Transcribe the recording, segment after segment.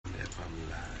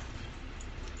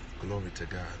Glory to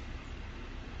God.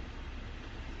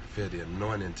 I feel the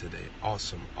anointing today.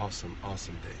 Awesome, awesome,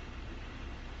 awesome day.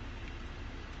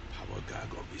 Power of God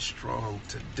gonna be strong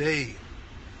today.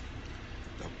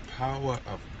 The power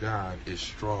of God is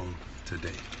strong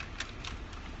today.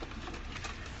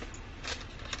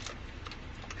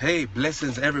 Hey,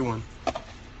 blessings everyone.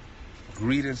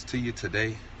 Greetings to you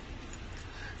today.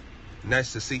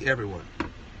 Nice to see everyone.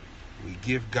 We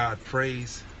give God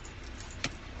praise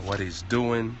for what he's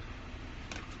doing.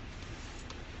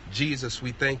 Jesus,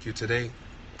 we thank you today.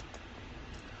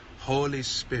 Holy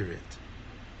Spirit,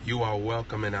 you are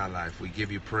welcome in our life. We give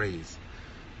you praise.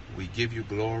 We give you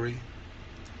glory.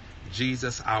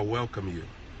 Jesus, I welcome you.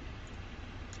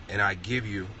 And I give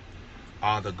you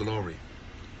all the glory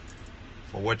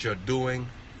for what you're doing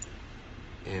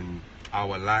in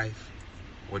our life,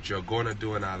 what you're going to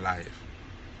do in our life.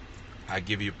 I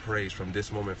give you praise from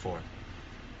this moment forth.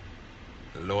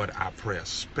 Lord, I pray a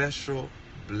special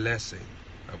blessing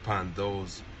upon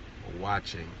those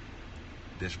watching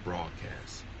this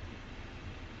broadcast.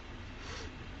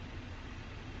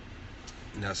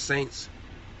 Now, saints,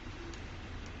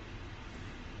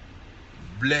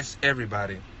 bless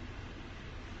everybody.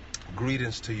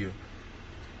 Greetings to you.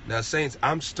 Now, saints,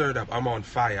 I'm stirred up. I'm on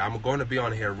fire. I'm going to be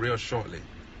on here real shortly.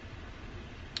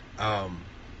 I'm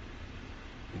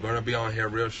going to be on here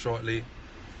real shortly.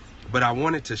 But I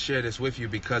wanted to share this with you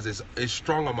because it's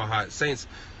strong on my heart. Saints,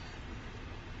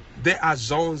 there are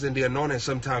zones in the anointing.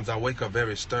 Sometimes I wake up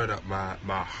very stirred up. My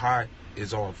heart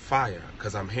is on fire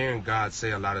because I'm hearing God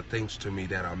say a lot of things to me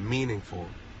that are meaningful.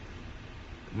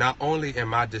 Not only in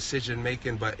my decision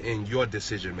making, but in your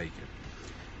decision making.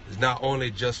 It's not only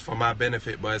just for my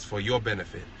benefit, but it's for your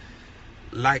benefit.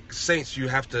 Like saints, you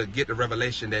have to get the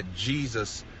revelation that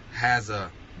Jesus has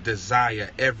a desire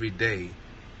every day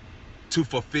to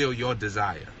fulfill your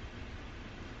desire.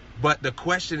 But the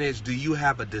question is, do you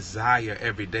have a desire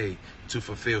every day to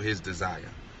fulfill his desire?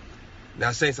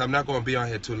 Now, saints, I'm not going to be on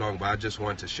here too long, but I just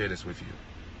want to share this with you.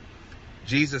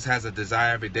 Jesus has a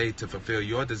desire every day to fulfill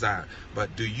your desire.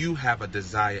 But do you have a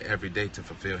desire every day to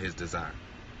fulfill his desire?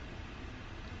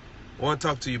 I want to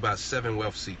talk to you about 7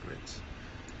 wealth secrets.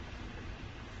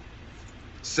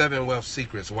 7 wealth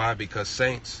secrets. Why? Because,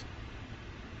 saints,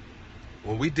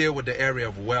 when we deal with the area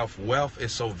of wealth, wealth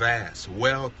is so vast.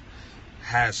 Wealth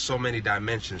has so many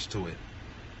dimensions to it.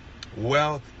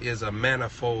 Wealth is a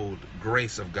manifold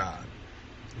grace of God.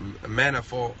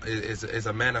 Manifold is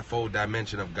a manifold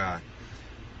dimension of God.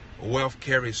 Wealth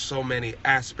carries so many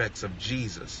aspects of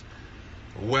Jesus.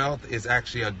 Wealth is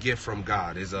actually a gift from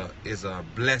God. Is a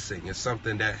blessing. It's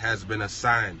something that has been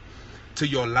assigned to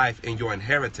your life and your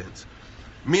inheritance.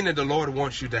 Meaning the Lord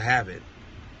wants you to have it.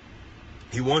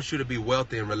 He wants you to be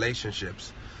wealthy in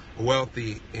relationships,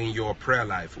 wealthy in your prayer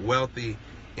life, wealthy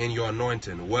in your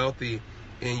anointing, wealthy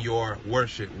in your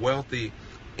worship, wealthy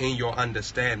in your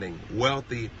understanding,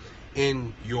 wealthy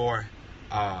in your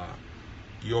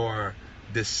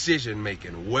decision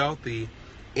making, wealthy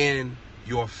in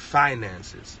your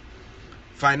finances.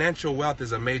 Financial wealth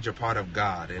is a major part of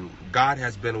God, and God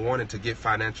has been wanting to give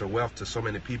financial wealth to so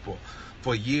many people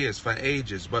for years, for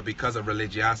ages, but because of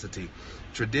religiosity,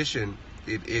 tradition,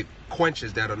 it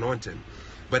quenches that anointing.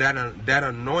 But that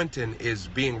anointing is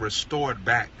being restored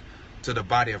back to the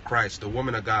body of Christ, the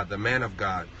woman of God, the man of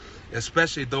God,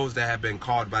 especially those that have been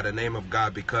called by the name of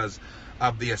God because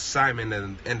of the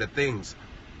assignment and the things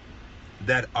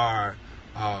that are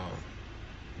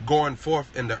going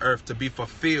forth in the earth to be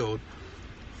fulfilled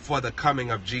for the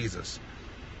coming of Jesus.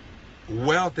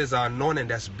 Wealth is an anointing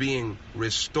that's being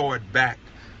restored back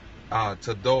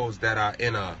to those that are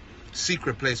in a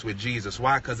secret place with Jesus.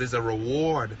 Why? Because it's a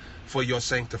reward for your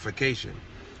sanctification.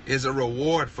 It's a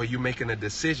reward for you making a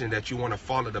decision that you want to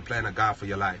follow the plan of God for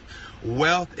your life.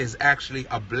 Wealth is actually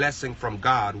a blessing from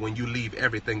God when you leave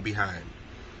everything behind.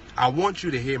 I want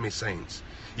you to hear me, saints.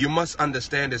 You must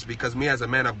understand this, because me as a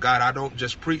man of God, I don't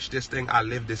just preach this thing, I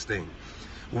live this thing.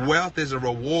 Wealth is a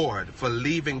reward for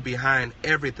leaving behind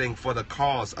everything for the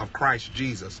cause of Christ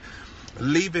Jesus.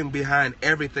 Leaving behind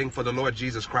everything for the Lord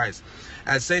Jesus Christ.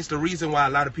 And saints, the reason why a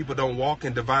lot of people don't walk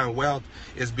in divine wealth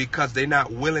is because they're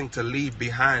not willing to leave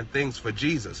behind things for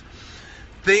Jesus.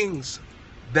 Things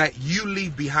that you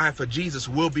leave behind for Jesus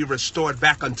will be restored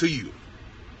back unto you.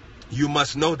 You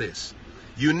must know this.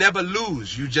 You never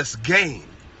lose, you just gain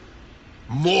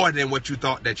more than what you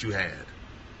thought that you had.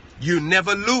 You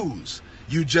never lose,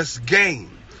 you just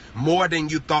gain more than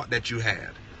you thought that you had.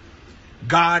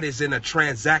 God is in a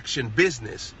transaction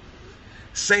business.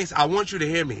 Saints, I want you to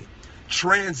hear me.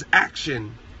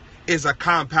 Transaction is a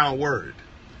compound word.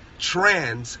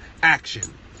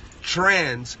 Transaction.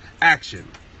 Transaction.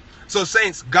 So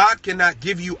saints, God cannot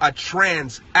give you a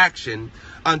transaction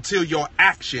until your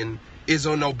action is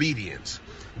on obedience.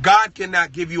 God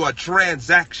cannot give you a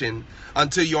transaction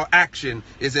until your action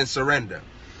is in surrender.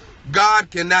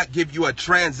 God cannot give you a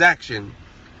transaction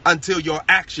until your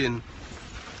action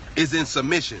is in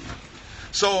submission.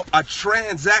 So a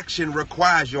transaction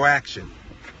requires your action.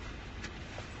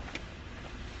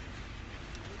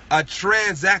 A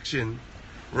transaction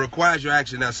requires your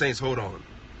action. Now, saints, hold on.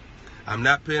 I'm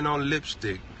not putting on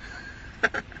lipstick.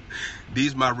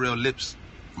 These my real lips.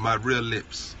 My real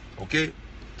lips. Okay?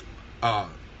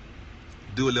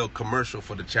 Do a little commercial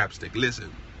for the chapstick.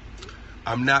 Listen.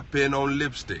 I'm not putting on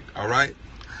lipstick. All right?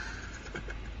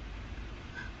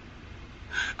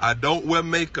 I don't wear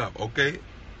makeup. Okay?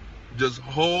 Just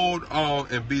hold on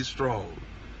and be strong.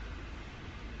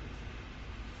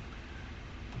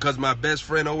 Because my best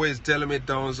friend always telling me,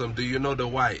 "Townsome, do you know the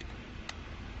white?"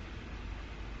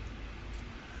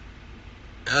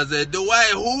 I said, "The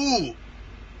white who?"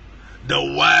 "The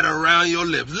white around your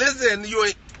lips." Listen, you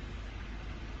ain't.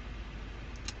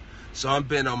 So I'm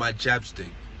putting on my chapstick.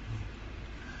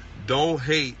 Don't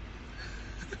hate.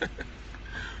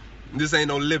 This ain't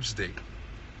no lipstick.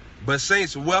 But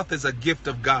saints, wealth is a gift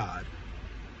of God.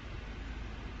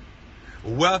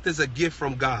 Wealth is a gift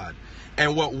from God.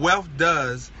 And what wealth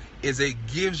does is it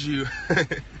gives you...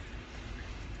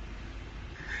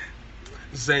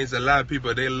 Saints, a lot of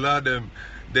people, they love them.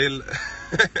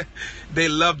 They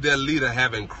love their leader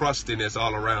having crustiness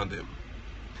all around him.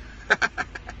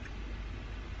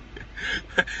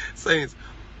 Saints,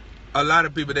 a lot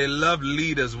of people, they love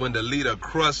leaders when the leader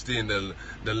crusty and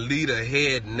the leader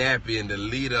head nappy and the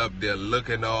leader up there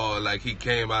looking all like he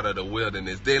came out of the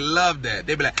wilderness. They love that.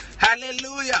 They be like,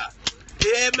 "Hallelujah,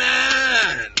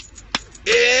 amen,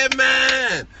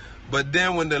 amen." But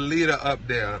then when the leader up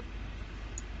there...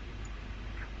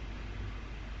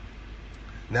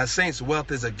 Now, saints,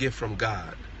 wealth is a gift from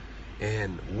God.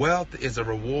 And wealth is a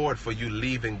reward for you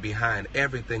leaving behind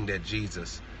everything that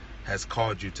Jesus has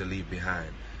called you to leave behind.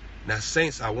 Now,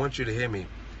 saints, I want you to hear me.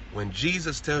 When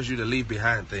Jesus tells you to leave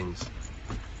behind things,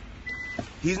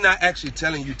 he's not actually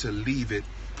telling you to leave it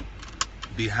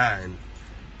behind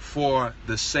for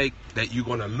the sake that you're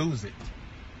going to lose it.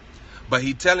 But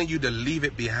he's telling you to leave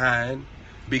it behind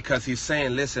because he's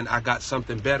saying, "Listen, I got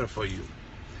something better for you."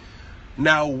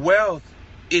 Now, wealth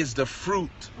is the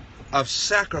fruit of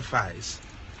sacrifice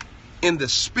in the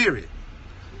spirit.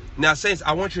 Now, saints,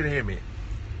 I want you to hear me.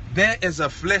 There is a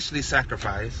fleshly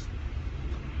sacrifice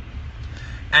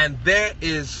and there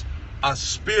is a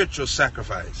spiritual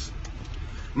sacrifice.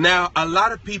 Now, a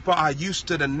lot of people are used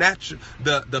to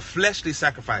the fleshly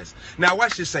sacrifice. Now,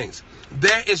 watch this, saints.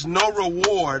 There is no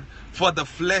reward for the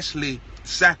fleshly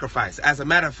sacrifice. As a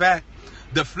matter of fact,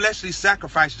 the fleshly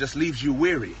sacrifice just leaves you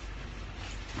weary.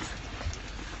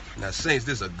 Now, saints,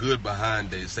 this is a good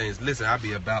behind day. Saints, listen, I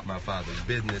be about my Father's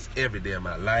business every day of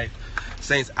my life.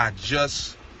 Saints, I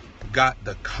just got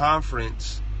the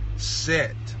conference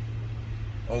set.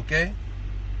 Okay?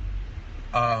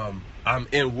 I'm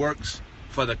in works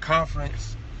for the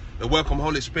conference. The Welcome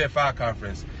Holy Spirit Fire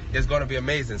Conference is going to be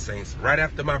amazing, saints. Right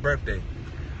after my birthday,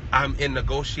 I'm in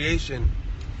negotiation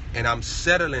and I'm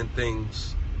settling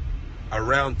things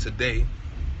around today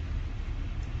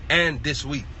and this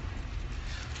week.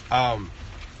 I'm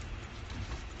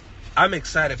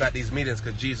excited about these meetings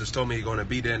because Jesus told me he's going to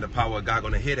be there and the power of God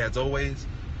going to hit as always.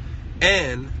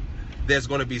 And there's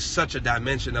going to be such a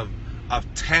dimension of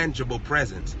tangible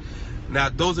presence. Now,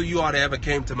 those of you all that ever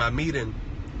came to my meeting,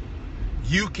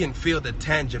 you can feel the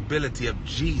tangibility of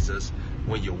Jesus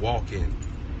when you walk in.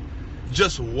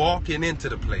 Just walking into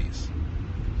the place,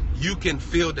 you can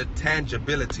feel the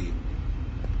tangibility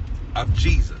of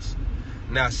Jesus.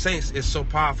 Now, saints, it's so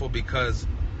powerful because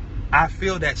I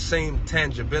feel that same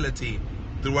tangibility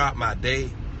throughout my day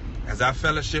as I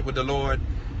fellowship with the Lord,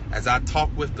 as I talk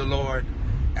with the Lord,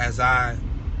 as I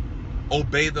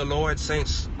obey the Lord.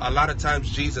 Saints, a lot of times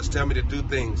Jesus tells me to do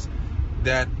things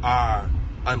that are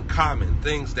uncommon,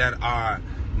 things that are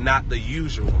not the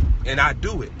usual, and I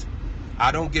do it.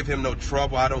 I don't give him no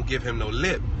trouble. I don't give him no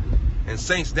lip. And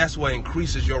saints, that's what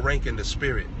increases your rank in the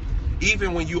spirit.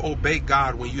 Even when you obey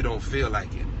God when you don't feel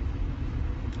like it.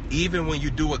 Even when you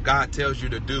do what God tells you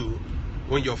to do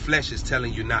when your flesh is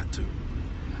telling you not to.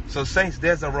 So saints,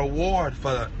 there's a reward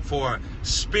for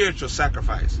spiritual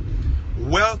sacrifice.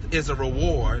 Wealth is a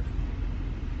reward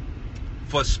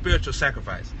for spiritual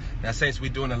sacrifice. Now, saints, we're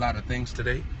doing a lot of things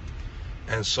today.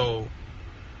 And so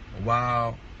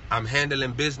while I'm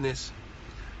handling business,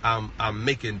 I'm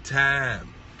making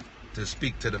time to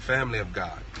speak to the family of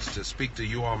God, to speak to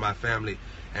you all, my family,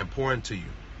 and pour into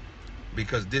you.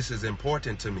 Because this is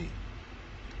important to me.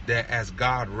 that as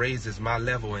God raises my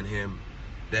level in him,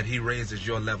 that he raises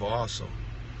your level also.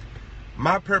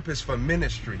 My purpose for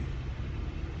ministry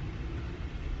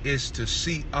is to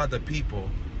see other people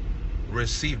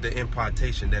receive the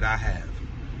impartation that I have.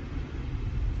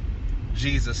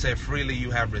 Jesus said, freely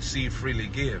you have received, freely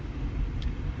give.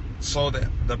 So that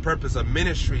the purpose of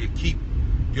ministry, to keep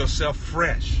yourself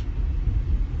fresh,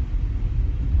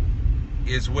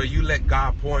 is where you let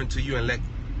God pour into you and let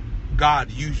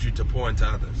God use you to pour into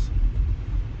others.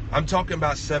 I'm talking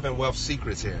about 7 wealth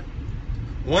secrets here.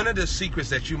 One of the secrets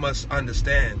that you must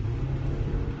understand,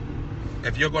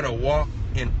 if you're going to walk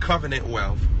in covenant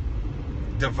wealth,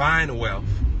 divine wealth,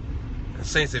 and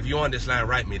saints, if you're on this line,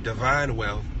 write me, divine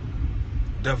wealth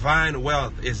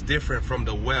is different from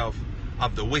the wealth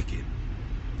of the wicked.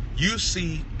 You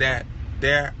see that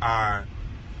there are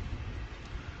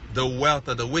the wealth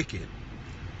of the wicked.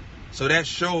 So that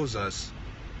shows us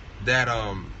that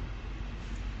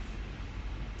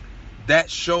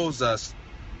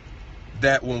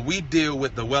when we deal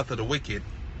with the wealth of the wicked,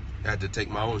 I had to take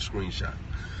my own screenshot.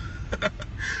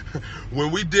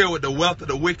 When we deal with the wealth of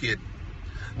the wicked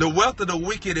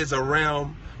is a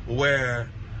realm where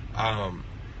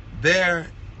there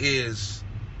is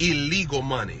illegal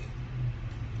money.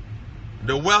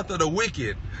 The wealth of the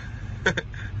wicked,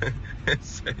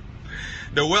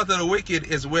 the wealth of the wicked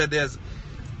is where there's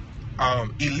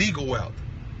illegal wealth.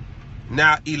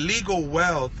 Now, illegal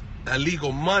wealth,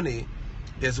 illegal money,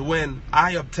 is when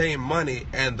I obtain money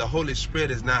and the Holy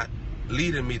Spirit is not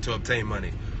leading me to obtain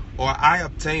money, or I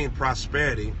obtain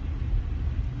prosperity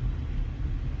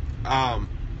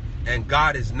and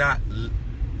God is not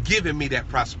giving me that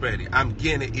prosperity. I'm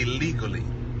getting it illegally.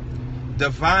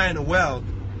 Divine wealth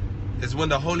is when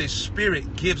the Holy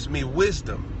Spirit gives me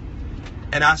wisdom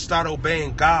and I start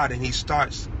obeying God and he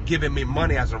starts giving me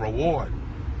money as a reward.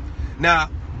 Now,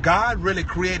 God really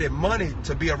created money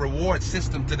to be a reward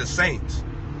system to the saints.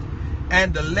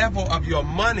 And the level of your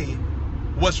money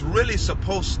was really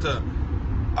supposed to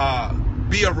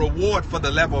be a reward for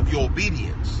the level of your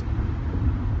obedience.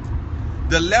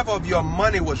 The level of your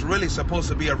money was really supposed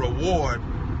to be a reward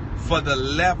for the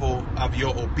level of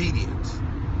your obedience.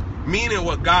 Meaning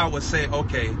what God would say,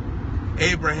 okay,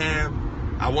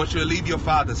 Abraham, I want you to leave your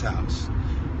father's house.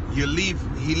 He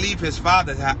leave his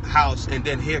father's house, and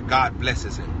then here God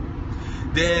blesses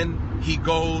him. Then he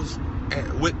goes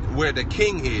where the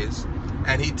king is,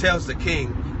 and he tells the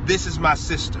king, this is my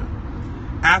sister.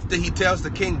 After he tells the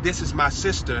king, this is my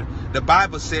sister, the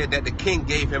Bible said that the king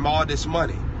gave him all this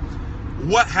money.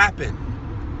 What happened?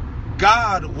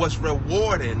 God was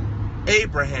rewarding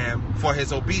Abraham for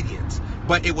his obedience,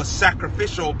 but it was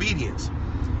sacrificial obedience.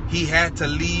 He had to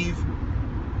leave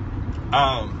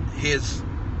his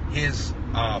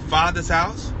father's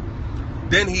house.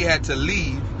 Then he had to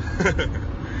leave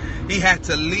he had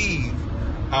to leave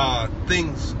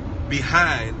things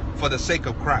behind for the sake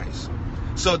of Christ.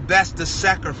 So that's the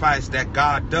sacrifice that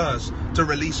God does to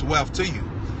release wealth to you.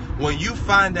 When you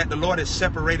find that the Lord is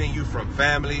separating you from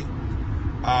family,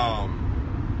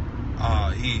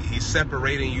 he's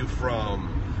separating you from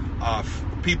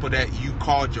people that you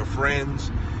called your friends.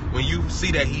 When you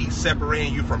see that he's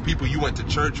separating you from people you went to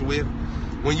church with,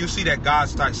 when you see that God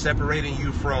starts separating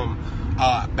you from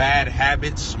bad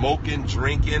habits, smoking,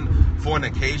 drinking,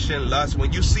 fornication, lust,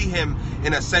 when you see him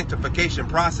in a sanctification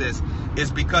process,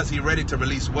 it's because he's ready to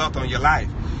release wealth on your life.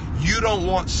 You don't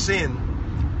want sin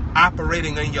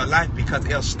operating in your life because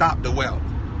it'll stop the wealth.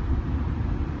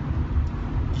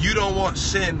 You don't want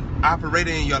sin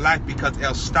operating in your life because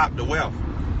it'll stop the wealth.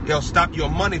 It'll stop your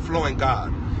money flowing,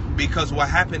 God. Because what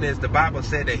happened is the Bible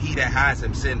said that he that hides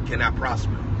in sin cannot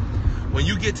prosper. When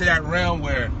you get to that realm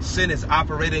where sin is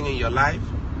operating in your life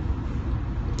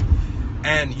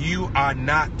and you are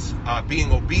not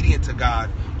being obedient to God,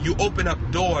 you open up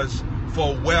doors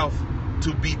for wealth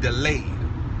to be delayed.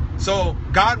 So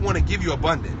God want to give you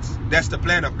abundance. That's the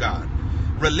plan of God.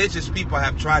 Religious people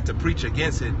have tried to preach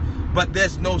against it, but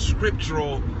there's no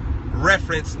scriptural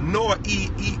reference nor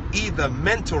either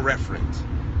mental reference.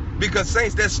 Because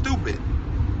saints, that's stupid.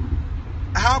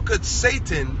 How could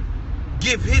Satan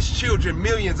give his children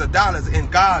millions of dollars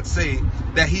and God say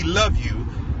that he loves you,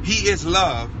 he is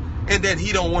love, and then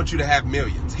he don't want you to have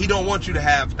millions? He don't want you to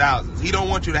have thousands. He don't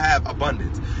want you to have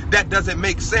abundance. That doesn't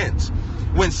make sense.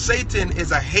 When Satan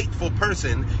is a hateful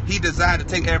person, he desires to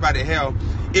take everybody to hell.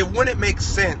 It wouldn't make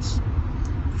sense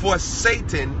for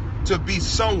Satan to be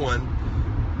someone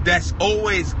that's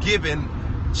always giving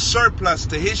surplus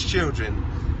to his children,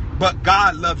 but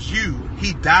God loves you.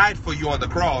 He died for you on the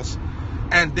cross,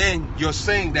 and then you're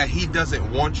saying that he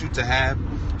doesn't want you to have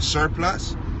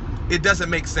surplus? It doesn't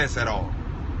make sense at all.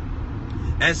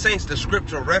 And saints, the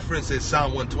scripture references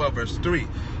Psalm 112 verse 3.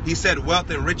 He said wealth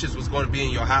and riches was going to be in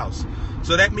your house.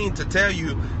 So that means to tell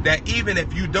you that even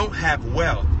if you don't have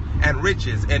wealth and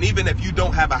riches, and even if you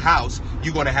don't have a house,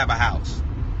 you're going to have a house.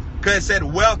 Because it said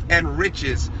wealth and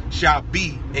riches shall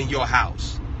be in your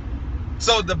house.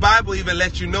 So the Bible even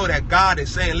lets you know that God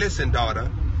is saying, listen,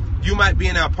 daughter, you might be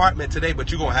in an apartment today,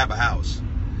 but you're going to have a house.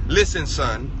 Listen,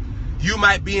 son, you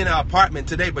might be in an apartment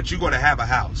today, but you're going to have a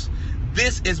house.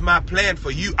 This is my plan for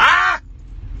you. Oh!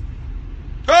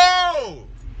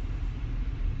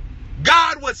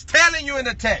 God was telling you in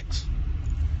the text.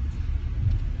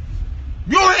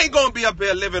 You ain't going to be up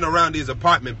there living around these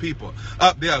apartment people.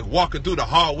 Up there walking through the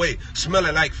hallway,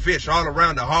 smelling like fish all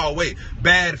around the hallway.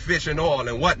 Bad fish and oil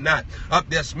and whatnot. Up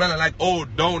there smelling like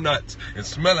old donuts and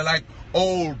smelling like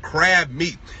old crab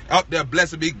meat. Up there,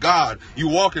 blessed be God. You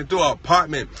walking through an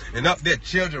apartment and up there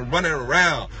children running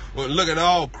around looking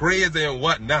all crazy and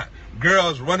whatnot.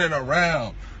 Girls running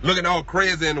around looking all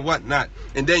crazy and whatnot.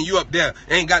 And then you up there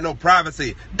ain't got no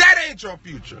privacy. That ain't your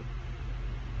future.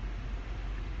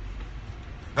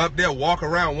 Up there, walk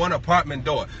around one apartment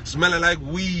door, smelling like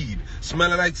weed,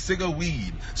 smelling like cigar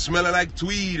weed, smelling like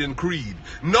tweed and creed.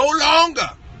 No longer.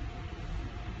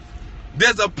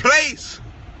 There's a place.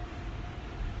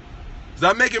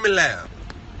 Stop making me laugh.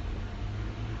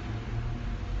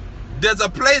 There's a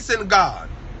place in God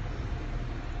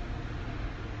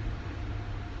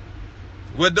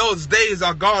where those days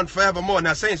are gone forevermore.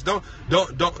 Now, saints, don't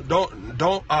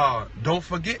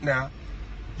forget now.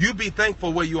 You be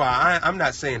thankful where you are. I'm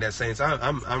not saying that, saints.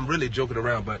 I'm really joking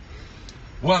around, but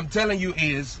what I'm telling you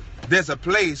is there's a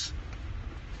place.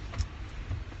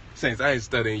 Saints, I ain't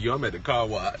studying you. I'm at the car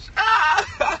wash.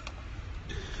 I'm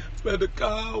at the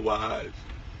car wash.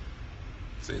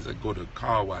 Saints, I go to the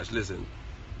car wash. Listen,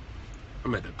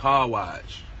 I'm at the car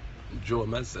wash,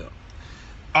 enjoying myself.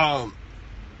 I'm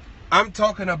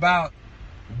talking about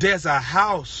there's a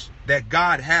house that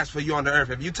God has for you on the earth.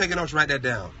 If you taking notes, write that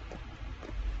down.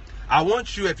 I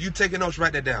want you, if you taking notes,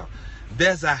 write that down.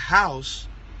 There's a house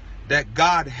that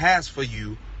God has for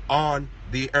you on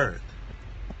the earth.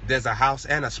 There's a house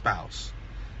and a spouse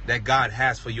that God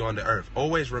has for you on the earth.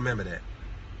 Always remember that.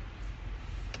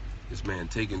 This man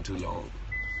taking too long.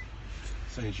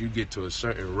 Since you get to a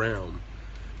certain realm,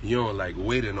 you don't like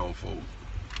waiting on folk.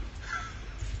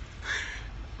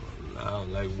 I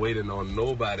don't like waiting on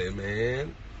nobody,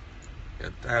 man.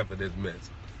 Got time for this mess.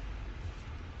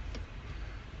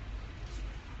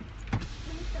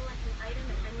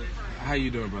 How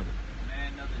you doing, brother?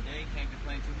 Man, another day. Can't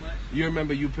complain too much. You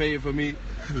remember you paid for me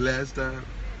last time?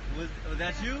 Was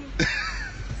that you?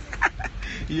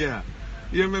 Yeah.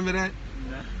 You remember that?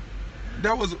 No.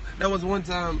 That was one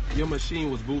time your machine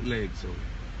was bootleg, so.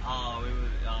 Oh, it was.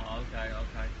 Oh, okay.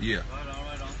 Yeah. Right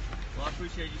on. Well, I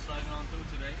appreciate you sliding on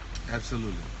through today.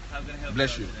 Absolutely. How can I help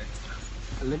Bless you you.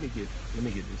 today? Let me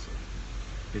get this one.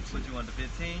 15. What you want, the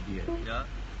 15? Yeah. Yeah.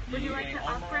 Would you like to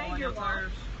upgrade your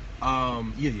tires? Yeah.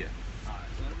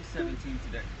 Alright, so it'll be 17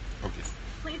 today. Okay.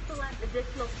 Please select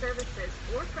additional services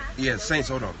or press. Yeah, Saints,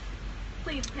 hold on.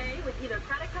 Please pay with either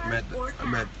credit card or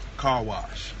I'm at cash. car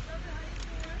wash.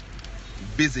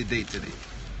 Busy day today. Go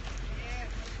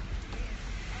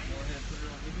ahead and put it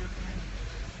on video.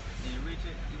 Can you reach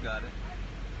it? You got it.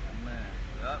 Man.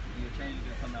 Up. Your change is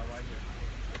gonna come out right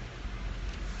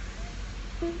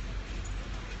here.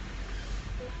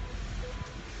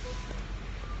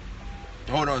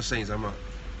 Hold on, Saints.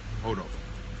 Hold on.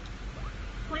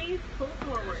 Please pull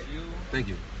forward. That's you. Thank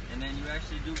you. And then you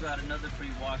actually do got another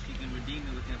free wash. You can redeem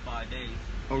it within 5 days.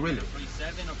 Oh, really? Either free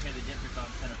 7 or pay the difference on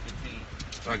 10 or 15.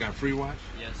 So I got free wash?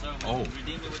 Yes, sir. Oh.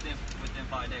 Redeem it within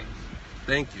 5 days.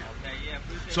 Than't you. Okay, yeah,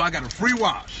 appreciate So it. I got a free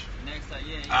wash. Next time,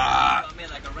 yeah. Ah. I mean,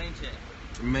 like a rain check.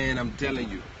 Man, I'm telling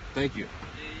you. Thank you.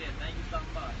 Yeah. Thank you for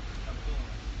stopping by. I'm cool.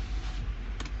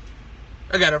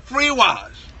 I got a free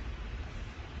wash.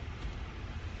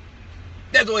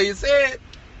 That's what he said.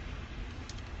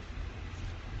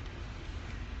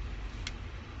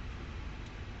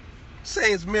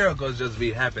 Saints, miracles just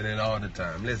be happening all the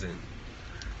time. Listen,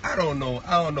 I don't know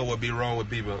what be wrong with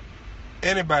people.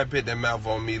 Anybody put their mouth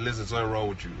on me, listen, something wrong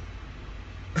with you.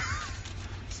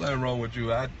 Something wrong with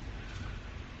you. I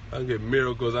get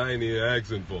miracles I ain't even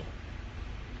asking for.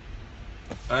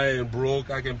 I ain't broke.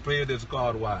 I can pay this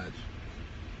card watch.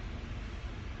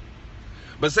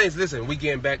 But Saints, listen, we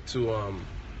getting back to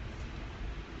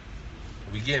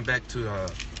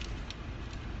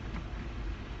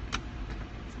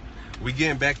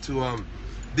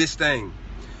this thing.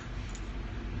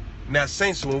 Now,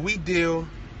 Saints, when we deal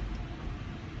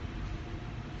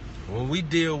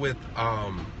with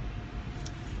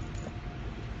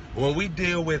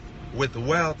with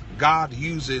wealth, God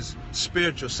uses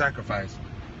spiritual sacrifice.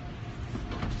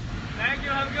 Thank you.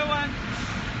 Have a good one.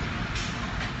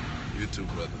 You too,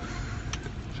 brother.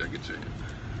 Check it.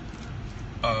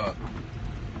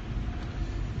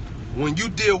 When you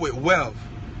deal with wealth,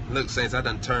 look, Saints, I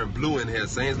done turned blue in here,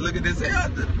 Saints. Look at this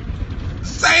here.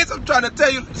 Saints, I'm trying to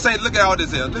tell you, Saints, look at all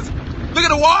this here. Listen, look at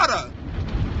the water.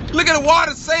 Look at the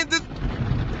water, Saints.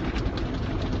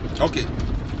 Okay.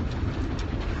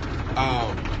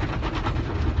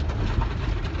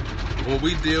 When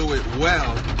we deal with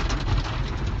wealth,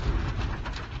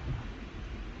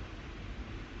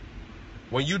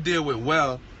 when you deal with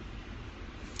wealth,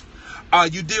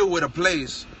 you deal with a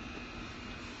place.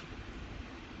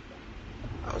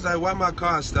 I was like, why my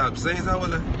car stopped? Saints, I was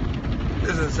like,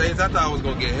 listen, Saints, I thought I was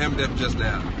going to get hemmed up just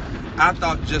now. I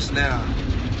thought just now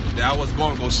that I was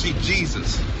going to go see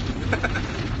Jesus.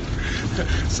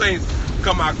 Saints,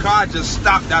 because my car just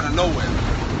stopped out of nowhere.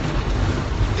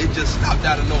 It just stopped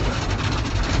out of nowhere.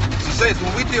 So, Saints,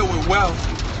 when we deal with wealth,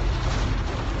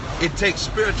 it takes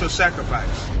spiritual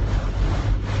sacrifice.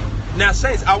 Now,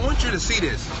 Saints, I want you to see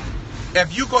this.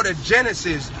 If you go to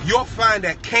Genesis, you'll find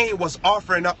that Cain was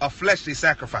offering up a fleshly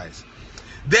sacrifice.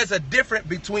 There's a difference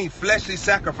between fleshly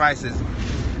sacrifices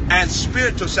and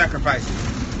spiritual sacrifices.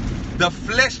 The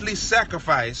fleshly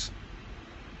sacrifice,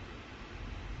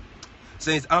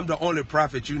 Saints, I'm the only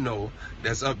prophet you know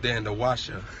that's up there in the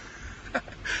washer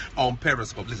on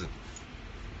Periscope. Listen.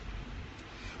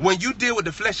 When you deal with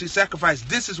the fleshly sacrifice,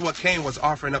 this is what Cain was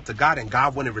offering up to God, and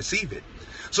God wouldn't receive it.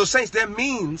 So, Saints, that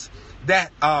means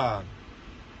that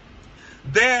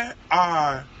there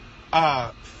are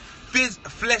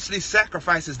fleshly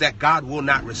sacrifices that God will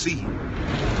not receive.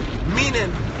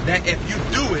 Meaning that if you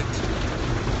do it,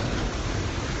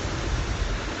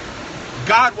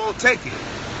 God won't take it.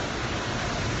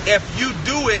 If you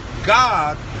do it,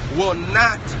 God will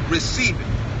not receive it.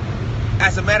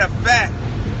 As a matter of fact,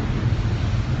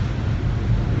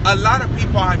 a lot of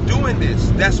people are doing this.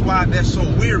 That's why they're so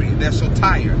weary. They're so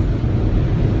tired.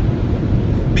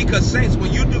 Because, Saints,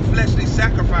 when you do fleshly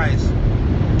sacrifice,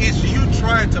 it's you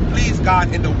trying to please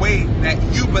God in the way that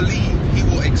you believe He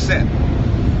will accept.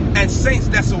 And, Saints,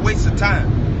 that's a waste of time.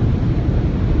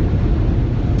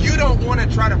 You don't want to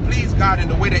try to please God in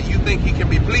the way that you think He can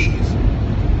be pleased.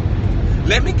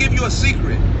 Let me give you a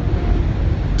secret.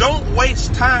 Don't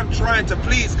waste time trying to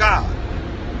please God.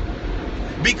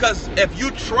 Because if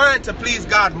you're trying to please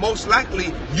God, most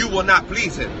likely you will not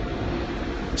please Him.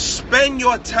 Spend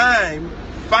your time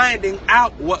finding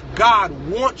out what God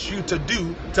wants you to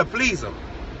do to please Him.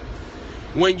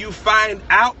 When you find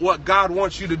out what God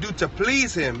wants you to do to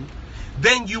please Him,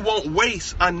 then you won't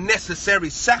waste unnecessary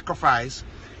sacrifice,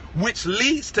 which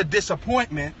leads to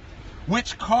disappointment,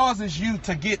 which causes you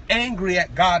to get angry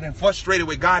at God and frustrated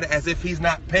with God as if He's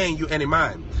not paying you any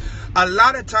mind. A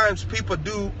lot of times people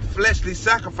do fleshly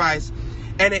sacrifice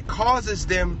and it causes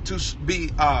them to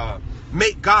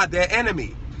make God their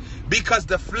enemy. Because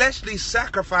the fleshly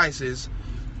sacrifices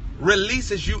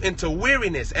releases you into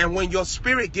weariness. And when your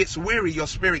spirit gets weary, your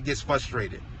spirit gets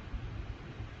frustrated.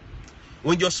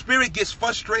 When your spirit gets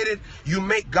frustrated, you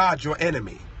make God your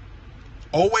enemy.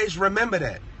 Always remember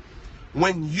that.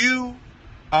 When you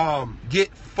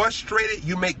get frustrated,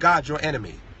 you make God your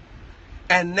enemy.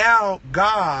 And now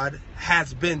God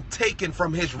has been taken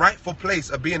from His rightful place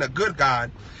of being a good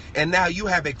God. And now you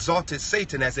have exalted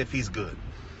Satan as if he's good.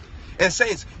 And,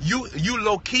 Saints, you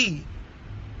low-key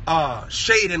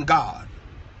shading God.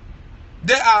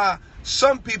 There are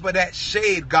some people that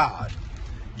shade God.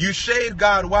 You shade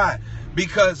God, why?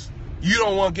 Because you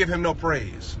don't want to give Him no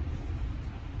praise.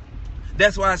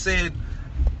 That's why I said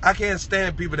I can't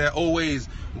stand people that always,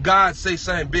 God say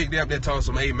something big, they're up there telling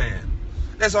some amen.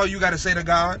 That's all you got to say to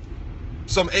God.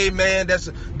 Some amen. That's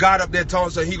God up there telling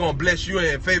us He going to bless you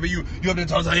and favor you. You up there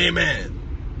telling us amen.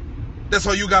 That's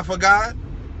all you got for God?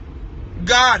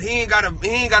 God, He ain't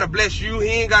gotta bless you. He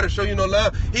ain't gotta show you no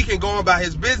love. He can go on about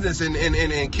His business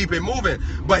and keep it moving.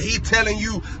 But He telling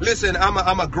you, listen,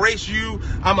 I'ma grace you,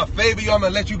 I'ma favor you, I'ma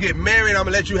let you get married,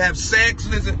 I'ma let you have sex.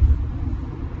 Listen,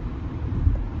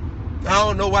 I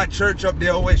don't know why church up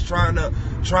there always trying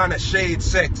to shade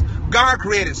sex. God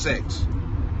created sex.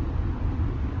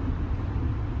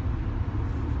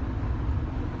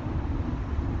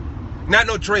 Not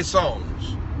no Trey Songz.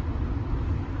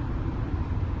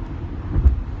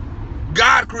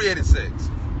 God created sex.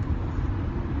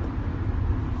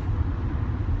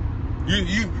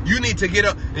 You need to get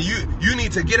up and you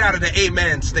need to get out of the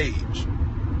amen stage.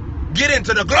 Get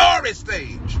into the glory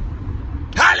stage.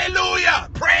 Hallelujah.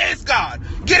 Praise God.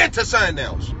 Get into something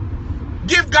else.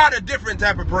 Give God a different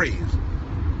type of praise.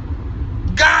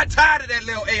 God tired of that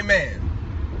little amen.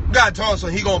 God told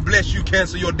us he gonna bless you,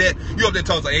 cancel your debt. You up there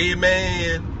told us,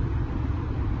 amen.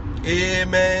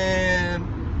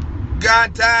 Amen.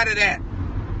 God tired of that.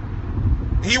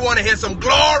 He want to hear some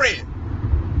glory.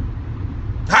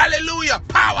 Hallelujah.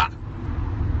 Power.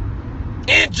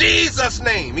 In Jesus'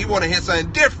 name. He want to hear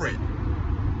something different.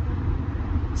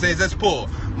 Says, let's pull.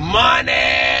 Money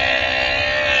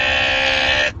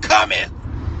cometh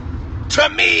to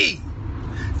me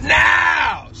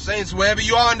now. Saints, wherever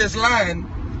you are on this line,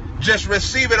 just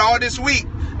receive it all this week.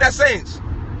 Now, saints,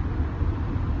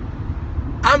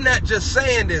 I'm not just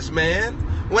saying this, man.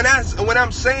 When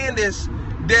I'm saying this,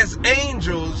 there's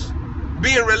angels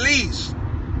being released.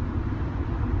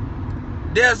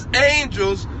 There's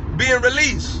angels being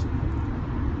released.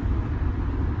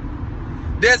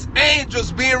 There's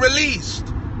angels being released.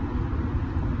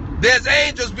 There's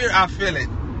angels being, I feel it.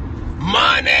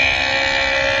 Money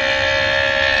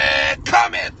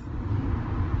cometh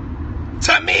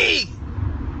to me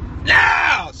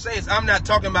now. Saints, I'm not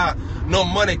talking about no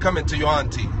money coming to your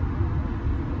auntie.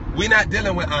 We're not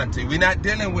dealing with auntie. We're not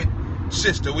dealing with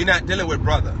sister. We're not dealing with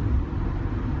brother.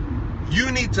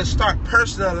 You need to start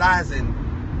personalizing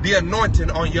the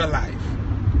anointing on your life.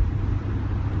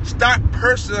 Start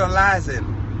personalizing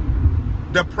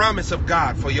the promise of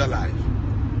God for your life.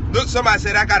 Look, somebody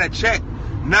said, I got a check,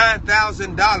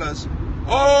 $9,000.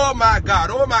 Oh my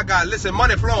God, oh my God. Listen,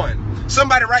 money flowing.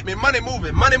 Somebody write me, money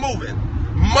moving, money moving,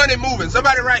 money moving.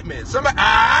 Somebody write me. Somebody,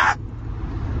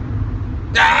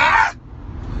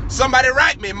 somebody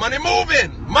write me, money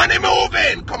moving, money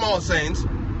moving. Come on, saints.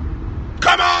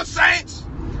 Come on, saints.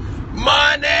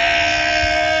 Money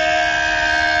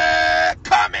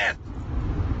cometh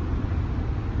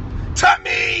to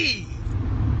me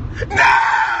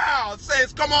now.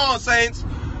 Saints, come on, saints.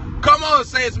 Come on,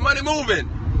 saints. Money moving.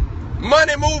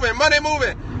 Money moving. Money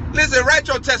moving. Listen, write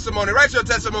your testimony. Write your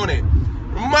testimony.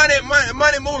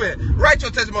 Money moving. Write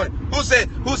your testimony. Who said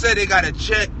they got a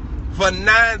check for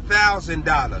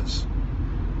 $9,000?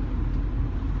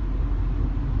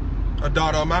 A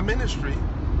daughter of my ministry.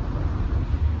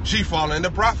 She following the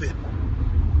prophet.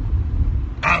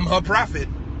 I'm her prophet.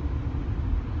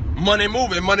 Money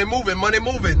moving, money moving, money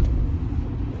moving.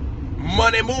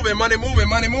 Money moving, money moving,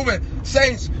 money moving.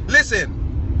 Saints, listen.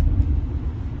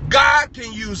 God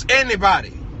can use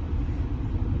anybody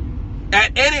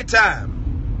at any time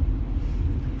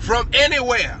from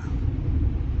anywhere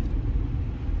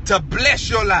to bless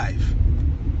your life.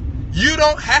 You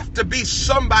don't have to be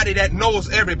somebody that knows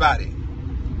everybody.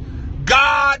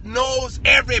 God knows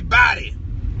everybody.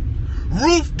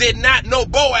 Ruth did not know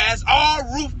Boaz. All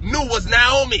Ruth knew was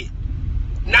Naomi.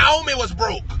 Naomi was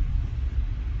broke.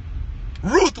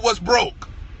 Ruth was broke.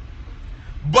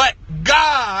 But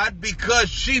God, because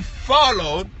she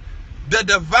followed the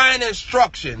divine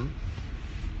instruction,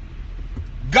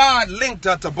 God linked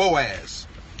her to Boaz.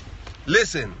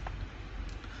 Listen,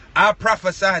 I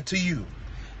prophesy to you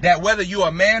that whether you're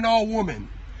a man or a woman,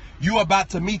 you're about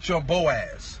to meet your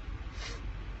Boaz.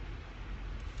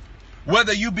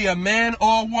 Whether you be a man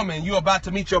or a woman, you're about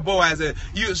to meet your Boaz. And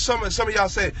some of y'all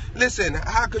say, listen,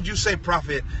 how could you say,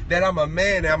 prophet, that I'm a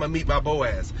man and I'm going to meet my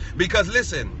Boaz? Because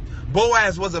listen,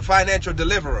 Boaz was a financial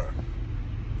deliverer.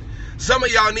 Some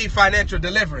of y'all need financial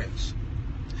deliverance.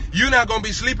 You're not going to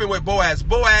be sleeping with Boaz.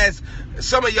 Boaz,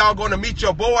 some of y'all going to meet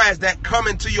your Boaz that come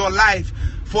into your life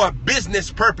for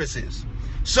business purposes.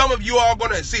 Some of you are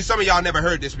going to, see, some of y'all never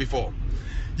heard this before.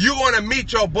 You're going to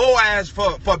meet your Boaz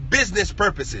for business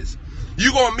purposes.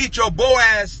 You're going to meet your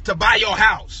Boaz to buy your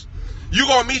house. You're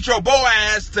going to meet your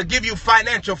Boaz to give you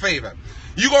financial favor.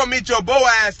 You're going to meet your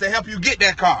Boaz to help you get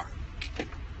that car.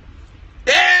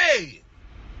 Hey!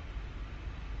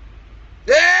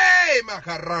 Hey!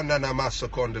 Makarana namasa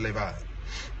kondeleva.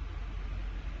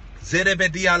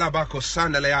 Zerebedia labako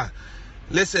sandalea.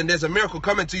 Listen, there's a miracle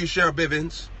coming to you, Cheryl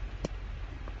Bivens.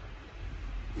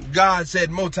 God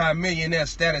said multi-millionaire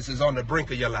status is on the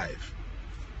brink of your life.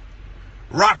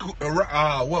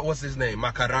 What was his name?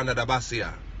 Makarana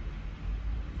Dabasia.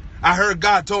 I heard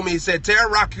God told me, he said, tell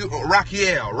Raquel,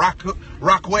 Mandele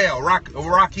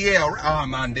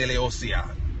Osia.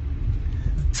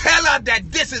 Tell her that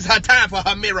this is her time for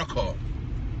her miracle.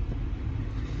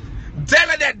 Tell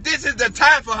her that this is the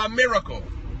time for her miracle.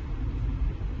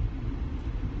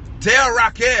 Tell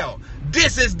Raquel,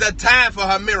 this is the time for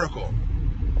her miracle.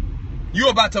 You're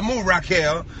about to move,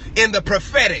 Raquel, in the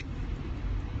prophetic.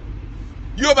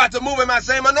 You're about to move in my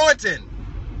same anointing.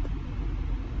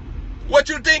 What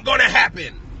you think gonna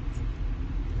happen?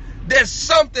 There's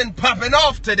something popping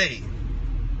off today.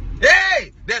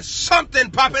 Hey, there's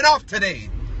something popping off today.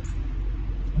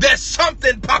 There's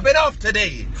something popping off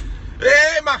today.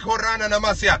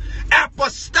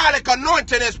 Apostolic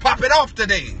anointing is popping off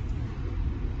today.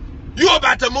 You're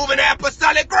about to move in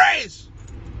apostolic grace.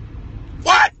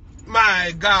 What?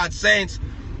 My God, saints,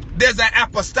 there's an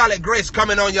apostolic grace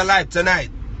coming on your life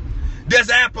tonight. There's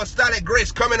an apostolic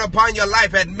grace coming upon your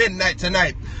life at midnight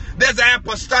tonight. There's an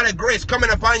apostolic grace coming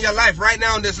upon your life right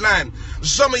now on this line.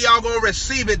 Some of y'all going to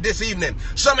receive it this evening.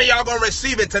 Some of y'all going to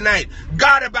receive it tonight.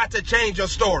 God about to change your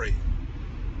story.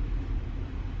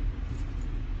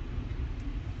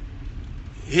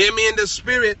 Hear me in the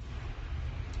spirit.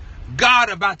 God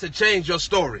about to change your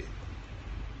story.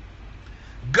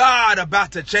 God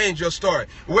about to change your story.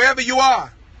 Wherever you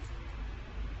are.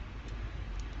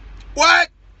 What?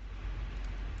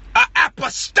 An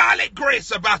apostolic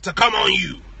grace about to come on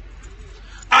you.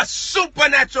 A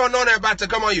supernatural anointing about to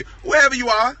come on you. Wherever you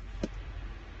are.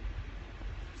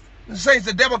 The saints,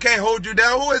 the devil can't hold you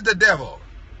down. Who is the devil?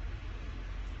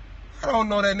 I don't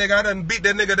know that nigga. I done beat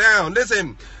that nigga down.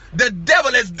 Listen, the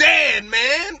devil is dead,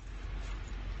 man.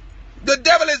 The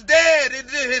devil is dead.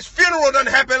 His funeral done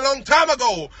happened a long time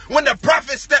ago. When the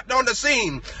prophet stepped on the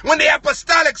scene. When the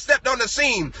apostolic stepped on the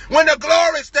scene. When the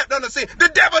glory stepped on the scene. The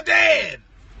devil dead.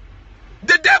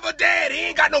 The devil dead. He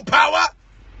ain't got no power.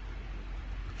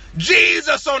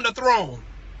 Jesus on the throne.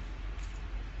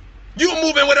 You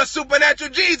moving with a supernatural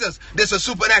Jesus. This is a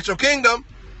supernatural kingdom.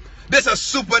 This is a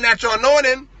supernatural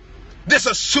anointing. This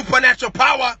is a supernatural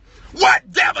power.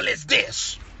 What devil is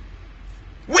this?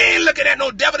 We ain't looking at no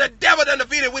devil. The devil done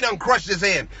defeated. We done crushed his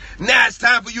head. Now it's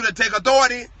time for you to take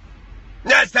authority.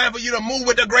 Now it's time for you to move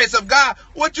with the grace of God.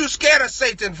 What you scared of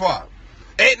Satan for?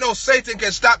 Ain't no Satan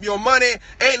can stop your money.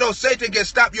 Ain't no Satan can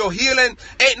stop your healing.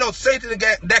 Ain't no Satan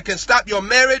that can stop your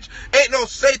marriage. Ain't no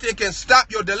Satan can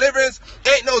stop your deliverance.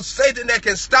 Ain't no Satan that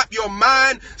can stop your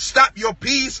mind, stop your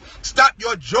peace, stop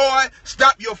your joy,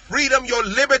 stop your freedom, your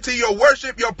liberty, your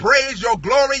worship, your praise, your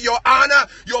glory, your honor,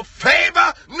 your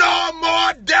favor. No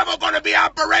more devil gonna be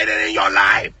operating in your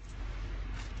life.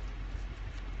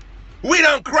 We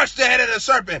done crushed the head of the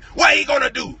serpent. What he gonna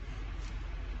do?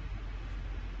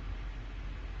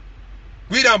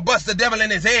 We done bust the devil in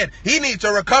his head. He needs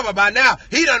to recover by now.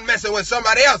 He done messing with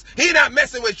somebody else. He not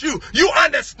messing with you. You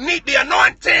underneath the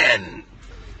anointing.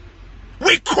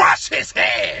 We crush his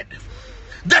head.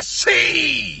 The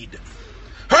seed.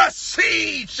 Her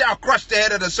seed shall crush the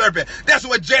head of the serpent. That's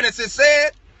what Genesis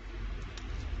said.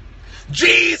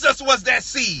 Jesus was that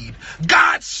seed.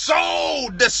 God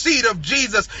sowed the seed of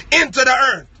Jesus into the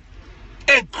earth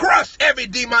and crushed every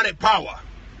demonic power.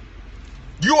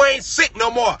 You ain't sick no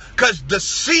more because the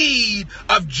seed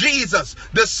of Jesus,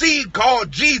 the seed called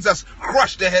Jesus,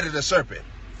 crushed the head of the serpent.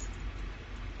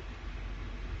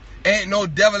 Ain't no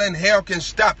devil in hell can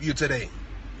stop you today.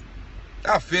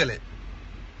 I feel it.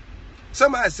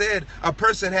 Somebody said a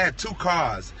person had 2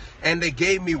 cars and they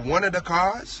gave me one of the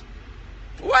cars.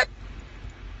 What?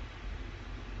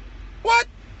 What?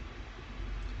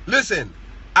 Listen,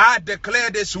 I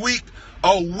declare this week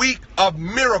a week of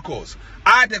miracles.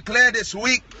 I declare this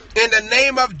week in the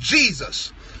name of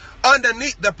Jesus,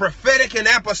 underneath the prophetic and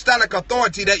apostolic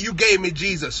authority that you gave me,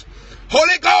 Jesus.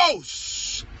 Holy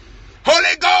Ghost,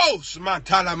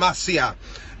 Matala Masia.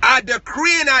 I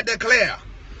decree and I declare,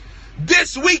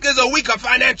 this week is a week of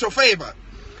financial favor.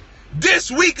 This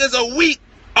week is a week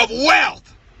of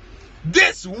wealth.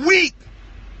 This week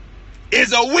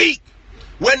is a week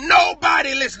when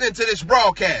nobody listening to this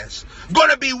broadcast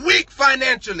going to be weak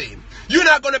financially. You're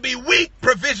not going to be weak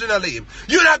provisionally.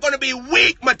 You're not going to be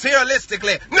weak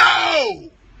materialistically.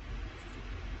 No!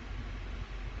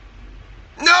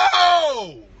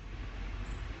 No!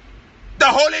 The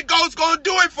Holy Ghost going to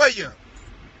do it for you.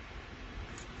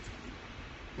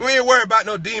 We ain't worried about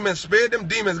no demon spirit. Them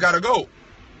demons got to go.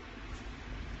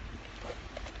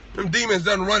 Them demons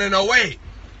done running away.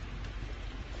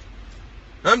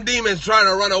 Them demons trying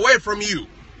to run away from you.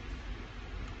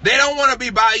 They don't want to be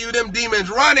by you. Them demons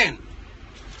running.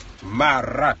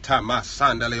 Marata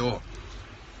masandaleo.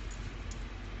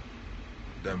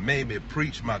 That made me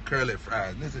preach my curly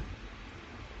fries. Listen.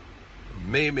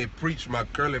 Made me preach my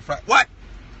curly fries. What?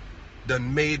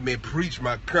 Done made me preach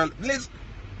my curly. Listen.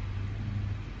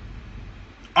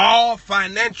 All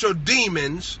financial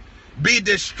demons be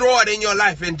destroyed in your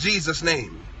life in Jesus'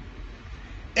 name.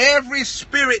 Every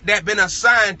spirit that been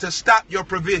assigned to stop your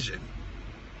provision,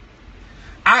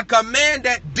 I command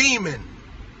that demon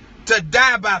to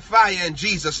die by fire in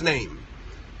Jesus' name.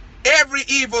 Every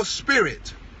evil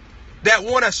spirit that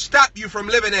want to stop you from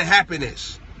living in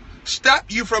happiness, stop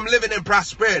you from living in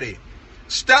prosperity,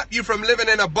 stop you from living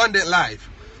an abundant life,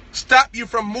 stop you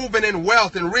from moving in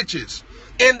wealth and riches,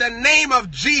 in the name of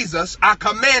Jesus, I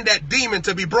command that demon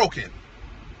to be broken.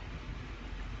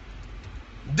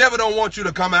 Devil don't want you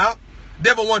to come out.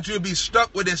 Devil wants you to be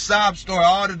stuck with this sob story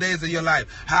all the days of your life.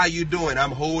 How you doing?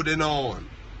 I'm holding on.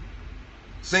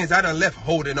 Saints, I done left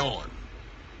holding on.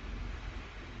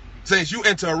 Saints, you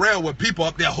enter a realm with people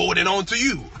up there holding on to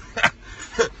you.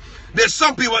 There's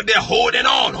some people up there holding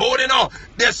on, holding on.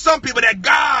 There's some people that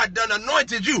God done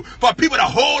anointed you for people to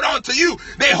hold on to you.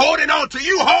 They holding on to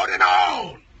you, holding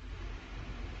on.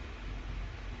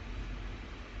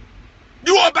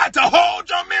 You are about to hold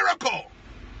your miracle.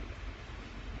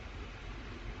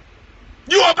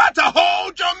 You are about to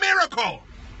hold your miracle.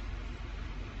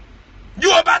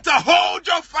 You are about to hold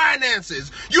your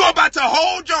finances. You are about to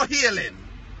hold your healing.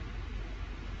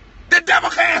 The devil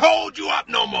can't hold you up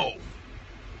no more.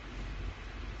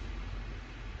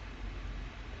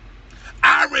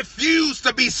 I refuse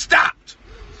to be stopped.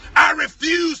 I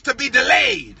refuse to be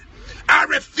delayed. I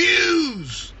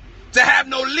refuse to have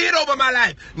no lid over my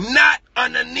life. Not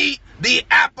underneath the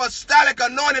apostolic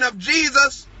anointing of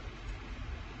Jesus.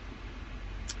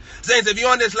 Saints, if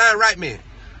you're on this line, write me.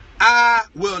 I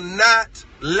will not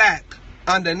lack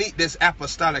underneath this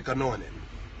apostolic anointing.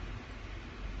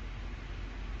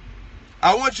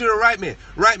 I want you to write me.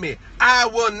 Write me. I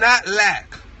will not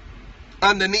lack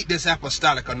underneath this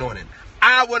apostolic anointing.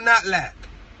 I will not lack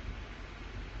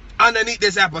underneath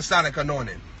this apostolic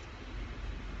anointing.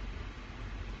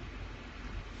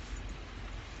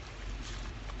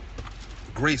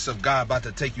 Grace of God about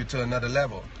to take you to another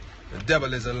level. The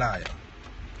devil is a liar.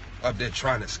 Up there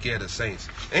trying to scare the saints.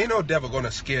 Ain't no devil gonna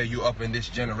scare you up in this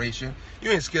generation. You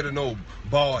ain't scared of no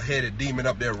bald-headed demon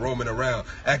up there roaming around,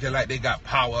 acting like they got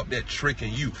power up there,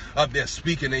 tricking you, up there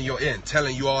speaking in your ear and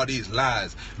telling you all these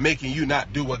lies, making you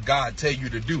not do what God tell you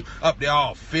to do. Up there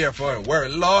all fearful and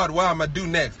worried. Lord, what am I do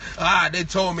next? They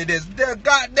told me this.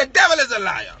 The devil is a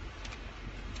liar.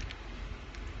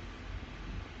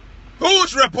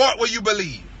 Whose report will you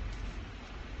believe?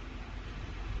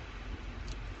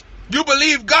 You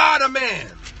believe God or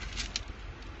man?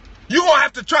 You're going to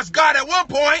have to trust God at one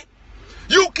point.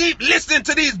 You keep listening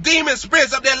to these demon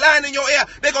spirits up there lying in your ear.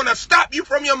 They're going to stop you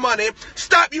from your money,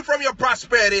 stop you from your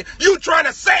prosperity. You trying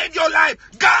to save your life.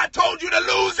 God told you to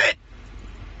lose it.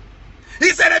 He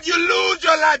said if you lose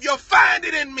your life, you'll find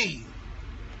it in me.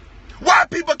 Why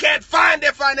people can't find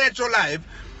their financial life?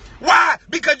 Why?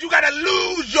 Because you got to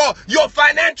lose your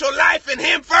financial life in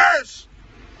him first.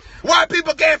 Why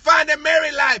people can't find their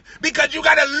married life? Because you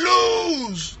got to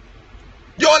lose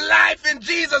your life in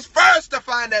Jesus first to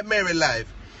find that married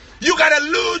life. You got to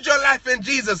lose your life in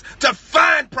Jesus to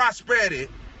find prosperity.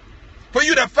 For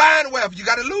you to find wealth, you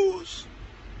got to lose.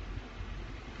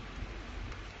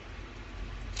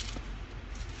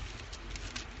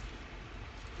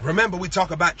 Remember, we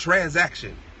talk about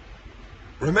transaction.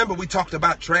 Remember, we talked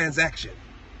about transaction.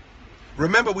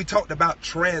 Remember, we talked about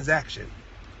transaction.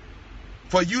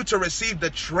 For you to receive the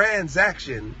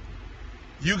transaction,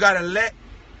 you got to let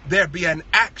there be an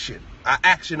action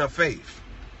of faith,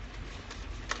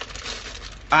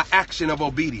 an action of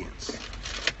obedience,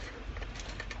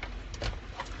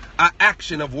 an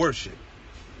action of worship,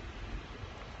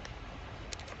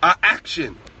 an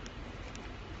action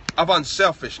of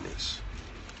unselfishness.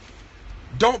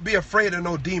 Don't be afraid of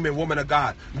no demon, woman of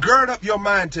God. Gird up your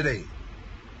mind today.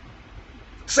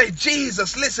 Say,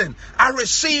 Jesus, listen, I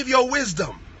receive your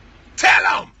wisdom.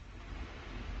 Tell him.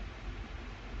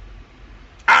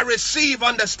 I receive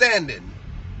understanding.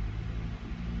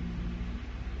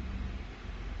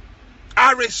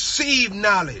 I receive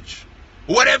knowledge.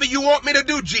 Whatever you want me to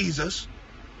do, Jesus,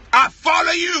 I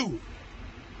follow you.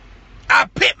 I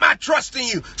put my trust in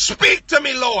you. Speak to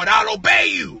me, Lord. I'll obey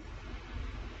you.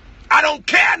 I don't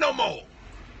care no more.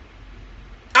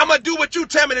 I'm going to do what you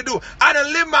tell me to do. I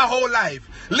done lived my whole life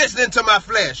listening to my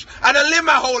flesh. I done lived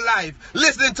my whole life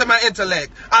listening to my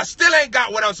intellect. I still ain't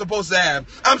got what I'm supposed to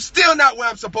have. I'm still not where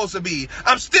I'm supposed to be.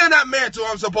 I'm still not married to who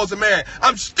I'm supposed to marry.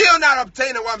 I'm still not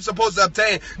obtaining what I'm supposed to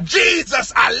obtain.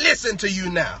 Jesus, I listen to you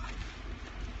now.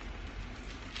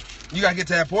 You got to get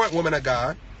to that point, woman of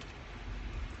God.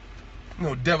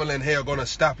 No devil in hell gonna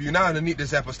stop you. Now underneath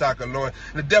this apostolic anointing,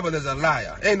 the devil is a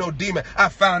liar. Ain't no demon. I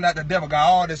found out the devil got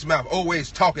all this mouth,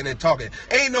 always talking and talking.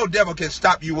 Ain't no devil can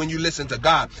stop you when you listen to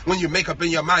God. When you make up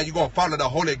in your mind, you're gonna follow the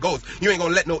Holy Ghost. You ain't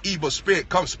gonna let no evil spirit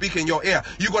come speak in your ear.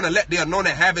 You're gonna let the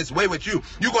anointing have its way with you.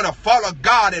 You're gonna follow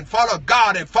God and follow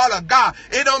God and follow God.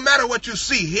 It don't matter what you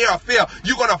see, hear, or feel.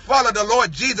 You're gonna follow the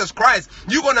Lord Jesus Christ.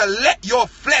 You're gonna let your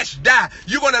flesh die.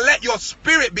 You're gonna let your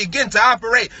spirit begin to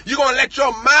operate. You're gonna let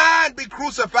your mind be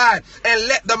crucified and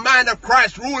let the mind of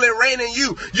Christ rule and reign in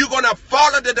you. You're going to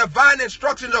follow the divine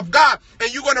instructions of God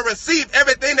and you're going to receive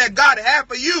everything that God has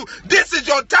for you. This is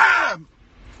your time.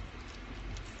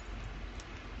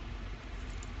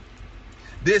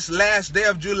 This last day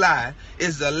of July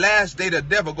is the last day the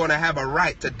devil going to have a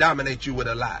right to dominate you with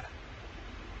a lie.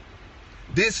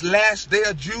 This last day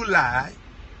of July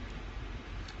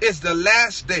is the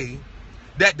last day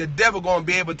that the devil going to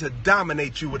be able to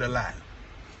dominate you with a lie.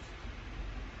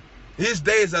 His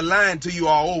days of lying to you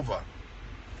are over.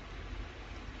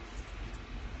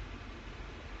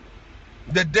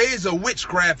 The days of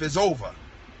witchcraft is over.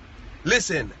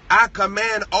 Listen, I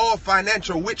command all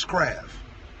financial witchcraft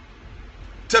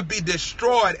to be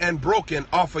destroyed and broken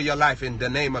off of your life in the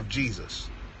name of Jesus.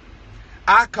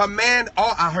 I command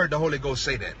all, I heard the Holy Ghost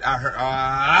say that.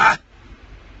 I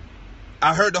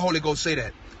heard the Holy Ghost say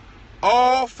that.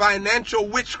 All financial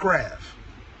witchcraft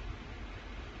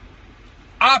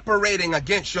operating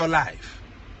against your life,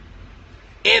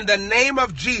 in the name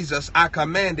of Jesus, I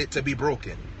command it to be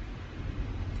broken.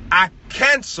 I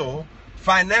cancel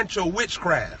financial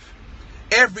witchcraft.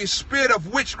 Every spirit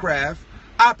of witchcraft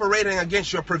operating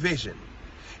against your provision.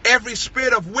 Every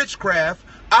spirit of witchcraft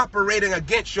operating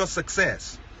against your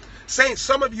success. Saints,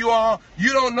 some of you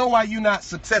you don't know why you're not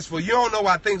successful. You don't know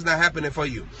why things not happening for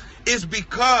you. It's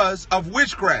because of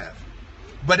witchcraft.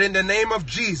 But in the name of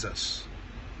Jesus,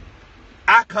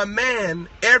 I command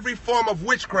every form of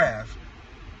witchcraft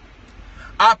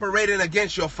operating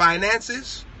against your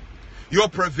finances, your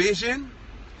provision,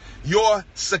 your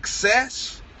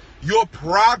success, your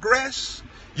progress,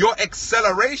 your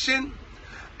acceleration.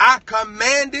 I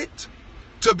command it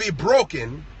to be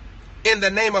broken in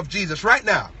the name of Jesus right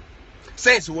now.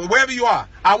 Saints, wherever you are,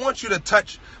 I want you to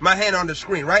touch my hand on the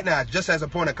screen right now, just as a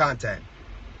point of contact.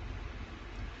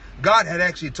 God had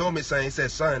actually told me something. He said,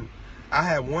 son, I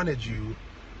had wanted you,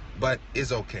 but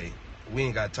it's okay. We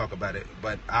ain't got to talk about it,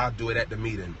 but I'll do it at the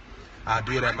meeting. I'll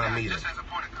do it at my meeting.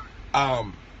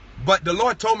 But the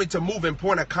Lord told me to move in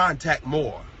point of contact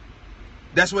more.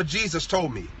 That's what Jesus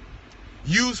told me.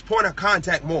 Use point of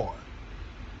contact more.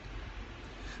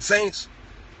 Saints,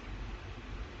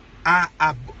 I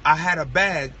had a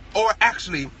bag, or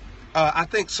actually, I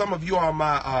think some of you are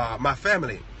my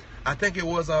family. I think it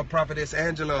was Prophetess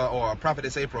Angela or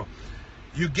Prophetess April.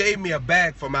 You gave me a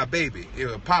bag for my baby. It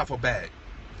was a powerful bag.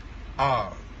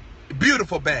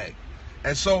 Beautiful bag.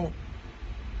 And so,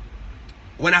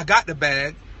 when I got the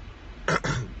bag,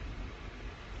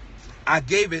 I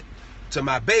gave it to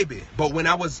my baby. But when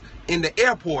I was in the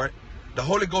airport, the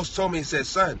Holy Ghost told me, he said,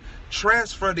 son,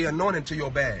 transfer the anointing to your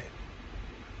bag.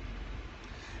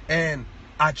 And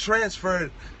I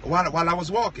transferred while I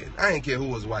was walking. I didn't care who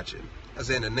was watching. I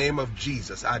said, in the name of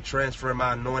Jesus, I transfer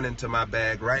my anointing to my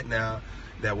bag right now,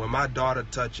 that when my daughter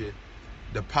touch it,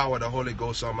 the power of the Holy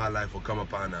Ghost on my life will come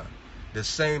upon her. The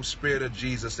same spirit of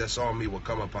Jesus that's on me will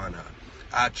come upon her.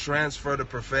 I transfer the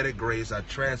prophetic grace. I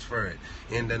transfer it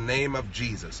in the name of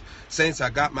Jesus. Saints, I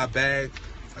got my bag.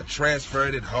 I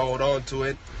transferred it, hold on to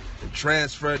it, and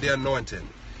transferred the anointing.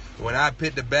 When I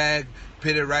put the bag,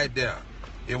 put it right there.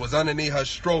 It was underneath her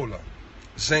stroller.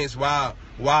 Saints, while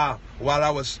I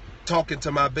was talking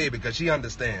to my baby, because she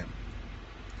understand,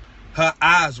 her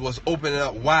eyes was opening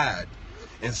up wide.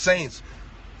 And saints,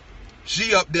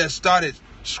 she up there started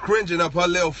scringing up her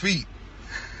little feet.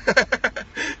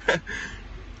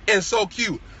 And so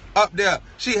cute. Up there,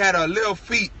 she had her little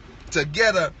feet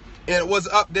together and was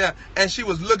up there, and she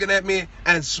was looking at me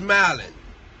and smiling.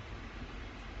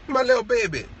 My little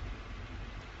baby.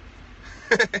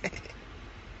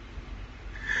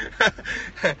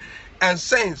 And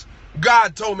saints,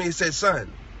 God told me, he said,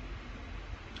 son,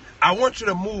 I want you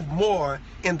to move more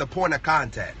in the point of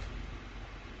contact.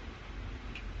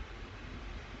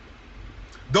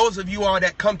 Those of you all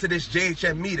that come to this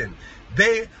JHM meeting,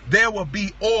 there will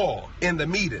be oil in the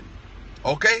meeting.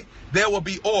 Okay? There will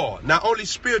be oil. Not only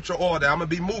spiritual oil that I'm going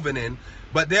to be moving in,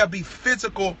 but there'll be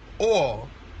physical oil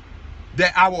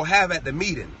that I will have at the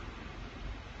meeting.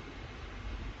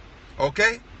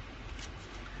 Okay?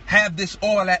 Have this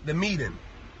oil at the meeting.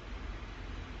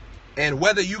 And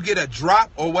whether you get a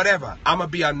drop or whatever, I'm going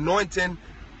to be anointing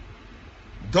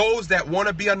those that want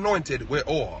to be anointed with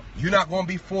oil. You're not going to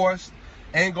be forced.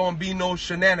 Ain't going to be no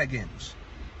shenanigans.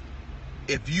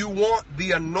 If you want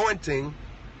the anointing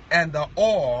and the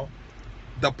oil,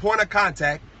 the point of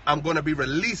contact, I'm going to be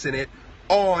releasing it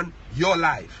on your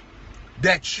life,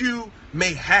 that you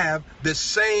may have the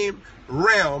same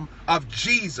realm of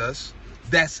Jesus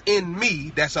that's in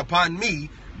me, that's upon me,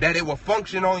 that it will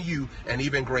function on you and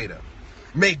even greater.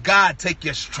 May God take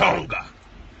you stronger.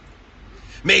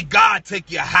 May God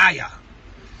take you higher.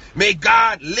 May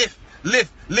God lift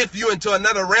you into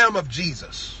another realm of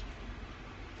Jesus.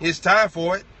 It's time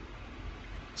for it.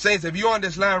 Saints, if you're on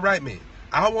this line, write me.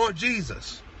 I want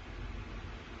Jesus.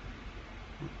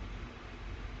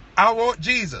 I want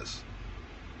Jesus.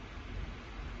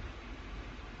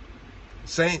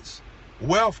 Saints,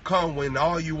 wealth comes when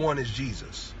all you want is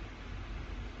Jesus.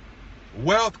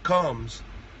 Wealth comes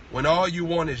when all you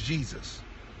want is Jesus.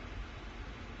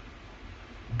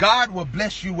 God will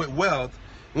bless you with wealth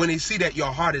when he see that your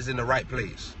heart is in the right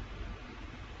place.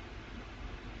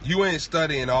 You ain't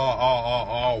studying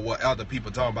all what other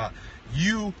people talking about.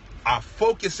 You are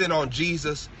focusing on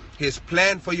Jesus, his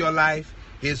plan for your life,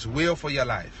 his will for your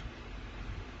life.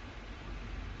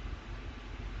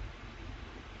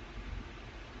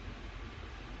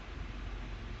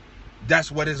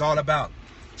 That's what it's all about.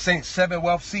 Saints, 7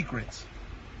 wealth secrets.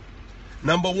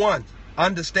 Number 1,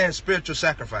 understand spiritual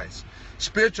sacrifice.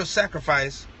 Spiritual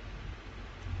sacrifice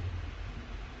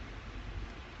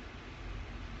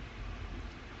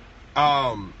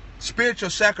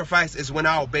is when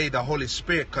I obey the Holy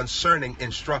Spirit concerning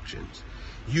instructions.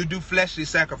 You do fleshly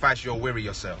sacrifice, you'll weary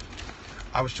yourself.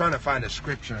 I was trying to find a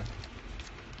scripture.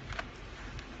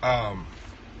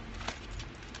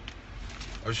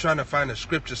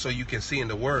 So you can see in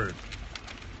the Word.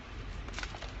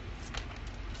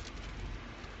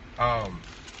 I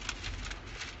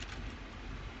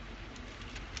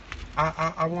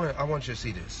want you to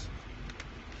see this.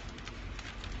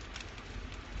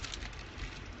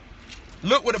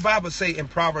 Look what the Bible say in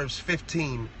Proverbs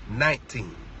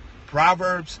 15:19.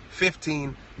 Proverbs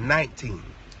 15:19.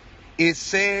 It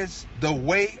says, the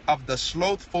way of the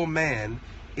slothful man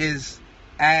is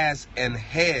as an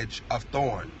hedge of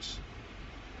thorns.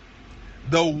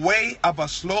 The way of a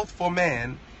slothful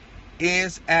man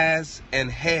is as an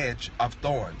hedge of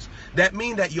thorns. That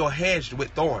means that you're hedged with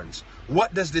thorns.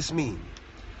 What does this mean?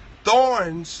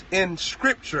 Thorns in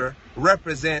Scripture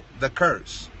represent the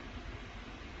curse.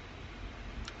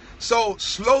 So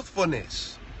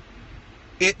slothfulness,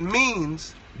 it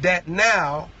means that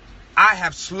now I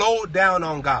have slowed down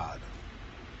on God.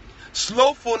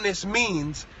 Slothfulness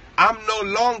means I'm no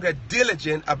longer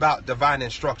diligent about divine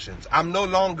instructions. I'm no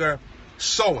longer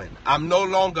sowing. I'm no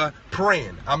longer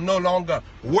praying. I'm no longer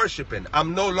worshiping.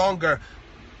 I'm no longer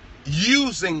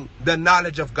using the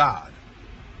knowledge of God.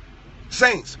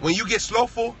 Saints, when you get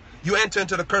slothful, you enter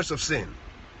into the curse of sin.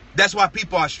 That's why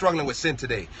people are struggling with sin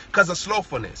today, because of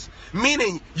slothfulness.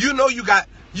 Meaning, you know you got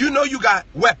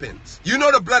weapons. You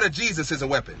know the blood of Jesus is a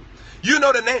weapon. You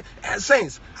know the name.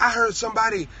 Saints, I heard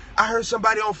somebody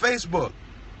on Facebook.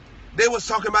 They was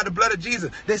talking about the blood of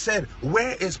Jesus. They said,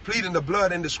 where is pleading the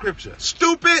blood in the Scripture?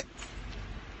 Stupid.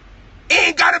 It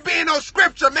ain't got to be in no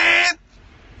Scripture, man.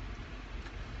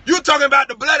 You talking about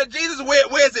the blood of Jesus?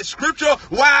 Where is it Scripture?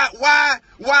 Why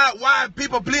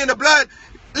people pleading the blood?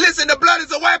 Listen, the blood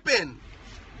is a weapon.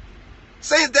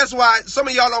 Saints, that's why some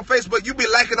of y'all on Facebook, you be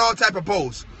liking all type of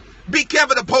posts. Be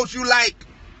careful the posts you like.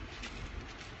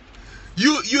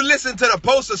 You listen to the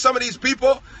posts of some of these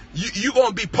people, you going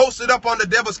to be posted up on the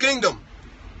devil's kingdom.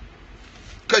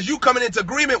 Because you coming into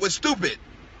agreement with stupid.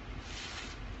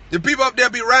 The people up there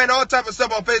be writing all type of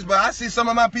stuff on Facebook. I see some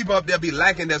of my people up there be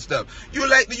liking that stuff. You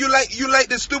like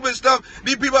this stupid stuff.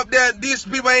 These people up there, these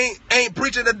people ain't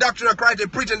preaching the doctrine of Christ. They're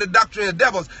preaching the doctrine of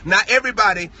devils. Not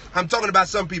everybody. I'm talking about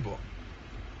some people.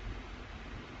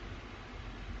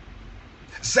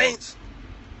 Saints,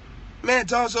 man,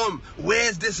 tell us something.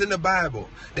 Where's this in the Bible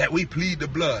that we plead the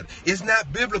blood? It's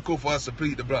not biblical for us to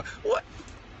plead the blood. What?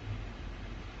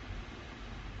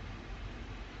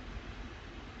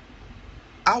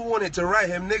 I wanted to write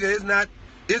him, nigga,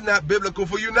 it's not biblical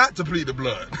for you not to plead the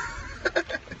blood.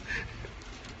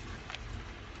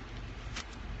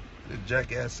 The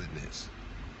jackass in this.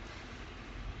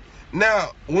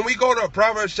 Now, when we go to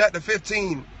Proverbs chapter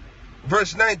 15,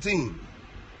 verse 19,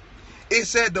 it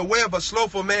said the way of a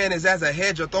slothful man is as a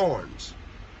hedge of thorns.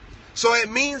 So it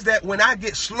means that when I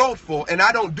get slothful and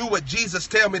I don't do what Jesus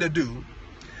tell me to do,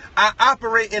 I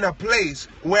operate in a place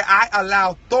where I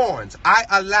allow thorns. I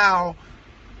allow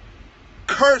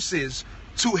curses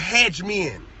to hedge me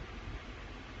in.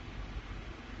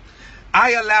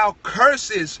 I allow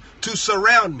curses to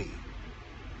surround me.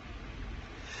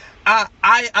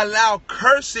 I allow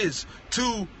curses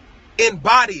to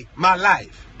embody my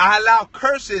life. I allow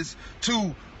curses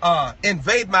to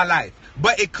invade my life.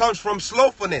 But it comes from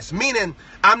slothfulness, meaning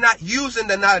I'm not using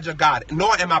the knowledge of God,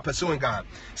 nor am I pursuing God.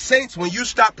 Saints, when you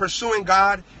stop pursuing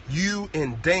God, you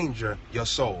endanger your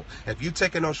soul. If you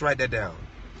take a note, write that down.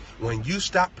 When you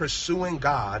stop pursuing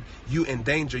God, you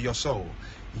endanger your soul.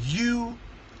 You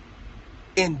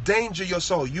endanger your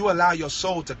soul. You allow your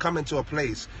soul to come into a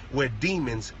place where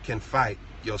demons can fight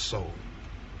your soul.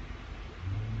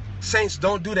 Saints,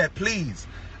 don't do that, please.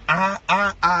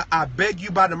 I beg you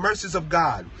by the mercies of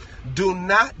God, do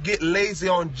not get lazy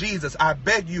on Jesus. I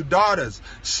beg you, daughters,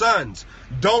 sons,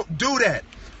 don't do that.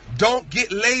 Don't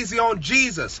get lazy on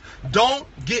Jesus. Don't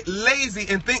get lazy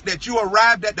and think that you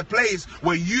arrived at the place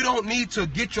where you don't need to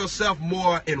get yourself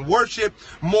more in worship,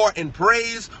 more in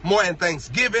praise, more in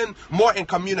thanksgiving, more in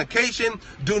communication.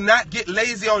 Do not get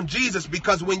lazy on Jesus,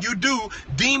 because when you do,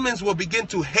 demons will begin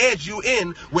to hedge you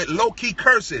in with low-key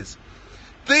curses.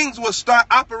 Things will start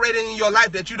operating in your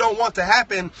life that you don't want to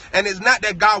happen, and it's not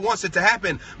that God wants it to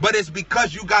happen, but it's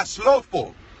because you got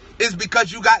slothful. It's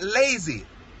because you got lazy.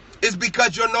 It's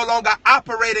because you're no longer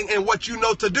operating in what you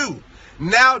know to do.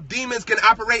 Now demons can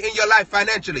operate in your life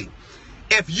financially.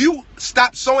 If you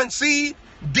stop sowing seed,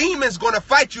 demons going to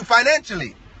fight you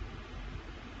financially.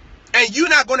 And you're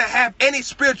not going to have any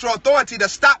spiritual authority to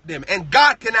stop them. And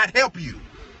God cannot help you.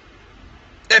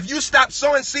 If you stop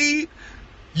sowing seed,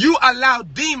 you allow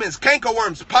demons,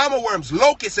 cankerworms, palmer worms,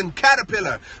 locusts, and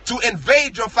caterpillar to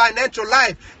invade your financial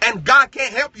life, and God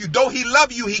can't help you. Though he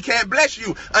love you, he can't bless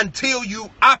you until you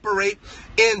operate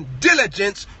in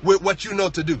diligence with what you know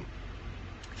to do.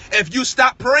 If you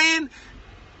stop praying,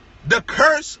 the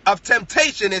curse of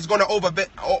temptation is going to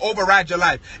override your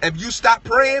life. If you stop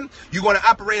praying, you're going to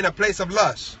operate in a place of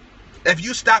lust. If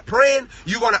you stop praying,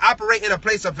 you're going to operate in a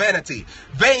place of vanity,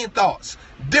 vain thoughts.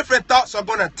 Different thoughts are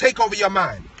going to take over your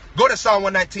mind. Go to Psalm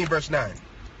 119, verse 9.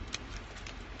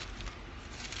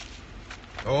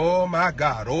 Oh, my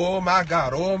God. Oh, my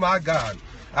God. Oh, my God.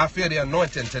 I feel the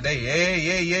anointing today.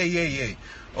 Hey.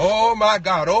 Oh, my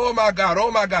God. Oh, my God. Oh,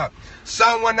 my God.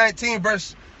 Psalm 119,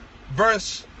 verse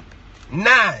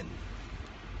 9.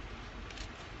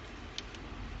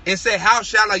 It said, how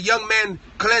shall a young man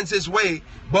cleanse his way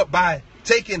but by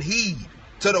taking heed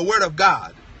to the word of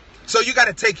God? So you got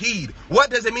to take heed. What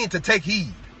does it mean to take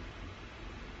heed?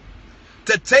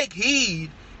 To take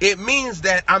heed, it means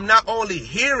that I'm not only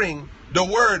hearing the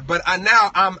word, but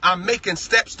I'm making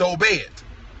steps to obey it.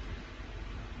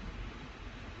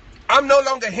 I'm no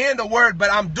longer hearing the word,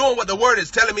 but I'm doing what the word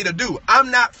is telling me to do. I'm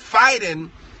not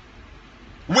fighting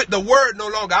with the word no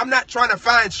longer. I'm not trying to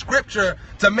find scripture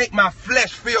to make my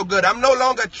flesh feel good. I'm no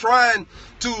longer trying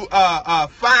to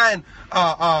find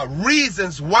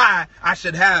reasons why I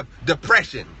should have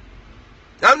depression.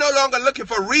 I'm no longer looking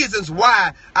for reasons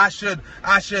why I should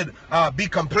be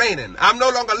complaining. I'm no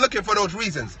longer looking for those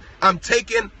reasons. I'm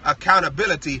taking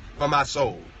accountability for my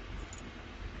soul.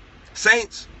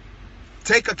 Saints,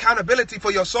 take accountability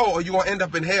for your soul, or you're going to end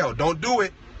up in hell. Don't do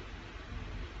it.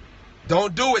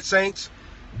 Don't do it, saints.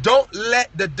 Don't let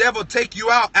the devil take you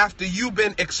out after you've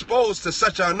been exposed to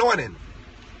such an anointing.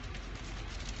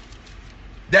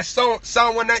 That's Psalm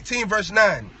 119, verse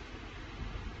 9.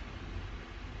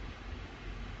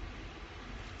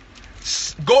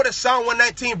 Go to Psalm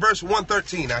 119, verse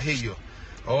 113. I hear you.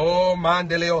 Oh,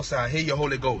 Mandeleosa. I hear you,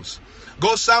 Holy Ghost.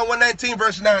 Go Psalm 119,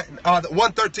 verse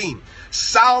 113.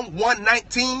 Psalm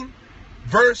 119,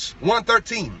 verse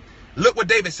 113. Look what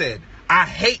David said. I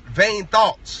hate vain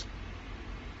thoughts,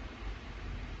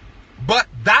 but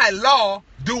thy law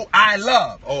do I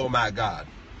love. Oh, my God.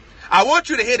 I want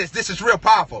you to hear this. This is real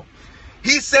powerful.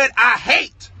 He said, I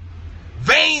hate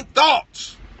vain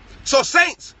thoughts. So,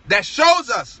 saints, that shows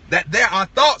us that there are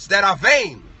thoughts that are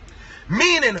vain.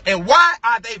 Meaning, and why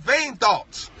are they vain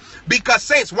thoughts? Because,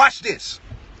 saints, watch this.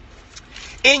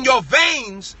 In your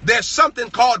veins, there's something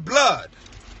called blood.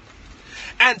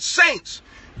 And, saints,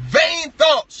 vain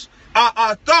thoughts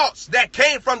are thoughts that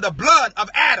came from the blood of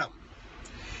Adam.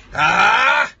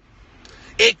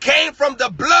 It came from the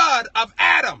blood of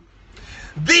Adam.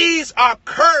 These are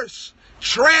cursed,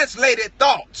 translated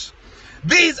thoughts.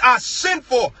 These are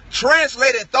sinful,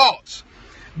 translated thoughts.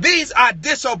 These are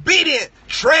disobedient,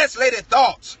 translated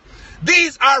thoughts.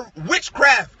 These are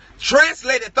witchcraft,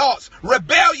 translated thoughts.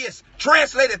 Rebellious,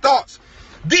 translated thoughts.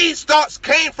 These thoughts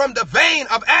came from the vein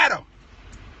of Adam.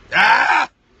 I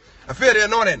feel the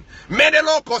anointing.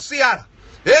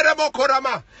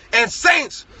 And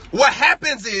saints, what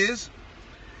happens is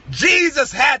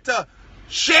Jesus had to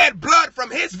shed blood from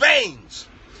his veins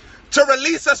to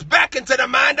release us back into the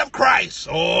mind of Christ.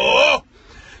 Oh,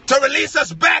 to release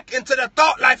us back into the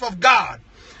thought life of God.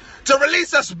 To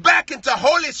release us back into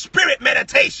Holy Spirit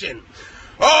meditation.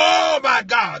 Oh, my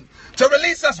God. To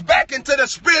release us back into the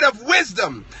spirit of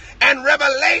wisdom and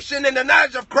revelation in the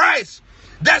knowledge of Christ.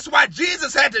 That's why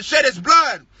Jesus had to shed his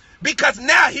blood, because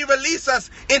now he released us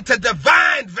into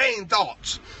divine vain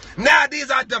thoughts. Now these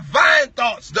are divine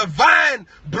thoughts. Divine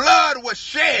blood was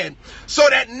shed so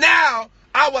that now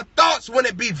our thoughts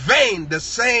wouldn't be vain. The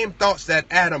same thoughts that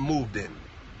Adam moved in.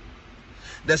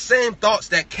 The same thoughts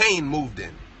that Cain moved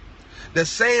in. The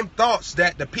same thoughts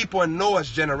that the people in Noah's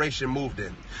generation moved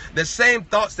in. The same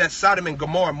thoughts that Sodom and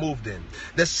Gomorrah moved in.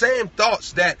 The same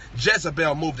thoughts that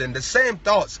Jezebel moved in. The same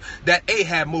thoughts that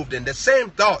Ahab moved in. The same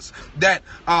thoughts that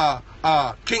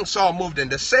King Saul moved in.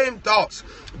 The same thoughts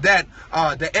that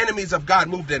the enemies of God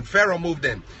moved in. Pharaoh moved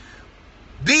in.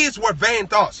 These were vain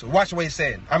thoughts. Watch what he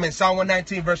said. I'm in Psalm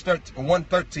 119 verse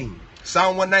 113.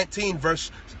 Psalm 119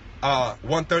 verse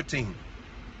 113.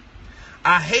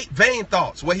 I hate vain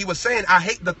thoughts. What he was saying, I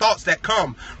hate the thoughts that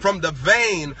come from the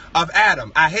vein of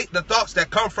Adam. I hate the thoughts that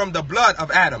come from the blood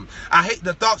of Adam. I hate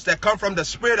the thoughts that come from the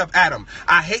spirit of Adam.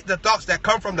 I hate the thoughts that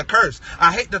come from the curse.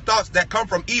 I hate the thoughts that come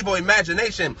from evil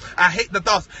imagination. I hate the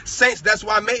thoughts. Saints, that's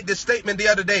why I made this statement the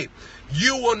other day.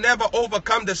 You will never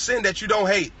overcome the sin that you don't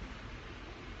hate.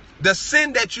 The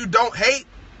sin that you don't hate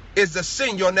is the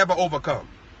sin you'll never overcome.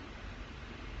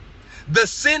 The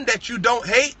sin that you don't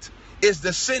hate is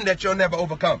the sin that you'll never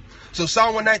overcome. So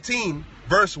Psalm 119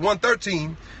 verse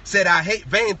 113 said, I hate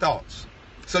vain thoughts.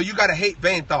 So you got to hate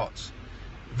vain thoughts.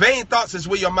 Vain thoughts is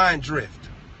where your mind drift.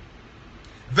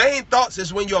 Vain thoughts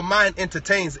is when your mind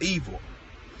entertains evil.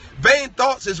 Vain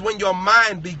thoughts is when your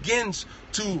mind begins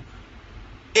to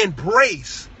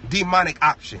embrace demonic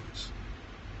options.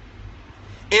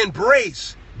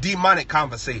 Embrace demonic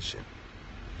conversation.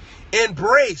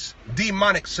 Embrace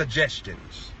demonic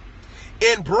suggestions.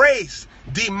 Embrace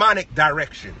demonic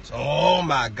directions. Oh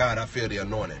my God, I feel the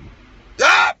anointing.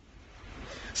 Ah!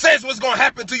 Says what's going to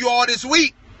happen to you all this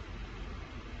week.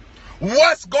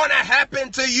 What's going to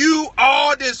happen to you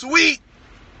all this week?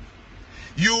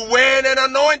 You wearing an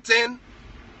anointing.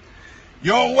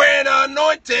 You're wearing an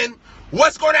anointing.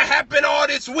 What's going to happen all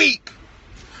this week?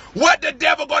 What the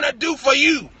devil going to do for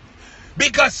you?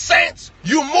 Because saints,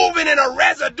 you moving in a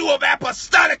residue of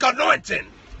apostolic anointing.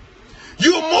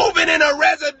 You moving in a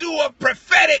residue of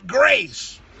prophetic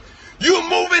grace. You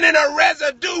moving in a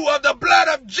residue of the blood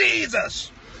of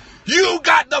Jesus. You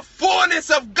got the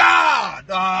fullness of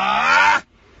God.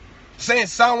 Saying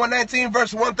Psalm 119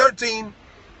 verse 113,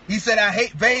 he said, I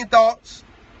hate vain thoughts,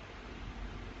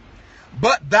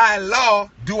 but thy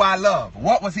law do I love.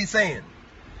 What was he saying?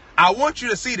 I want you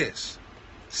to see this.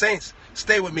 Saints,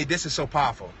 stay with me. This is so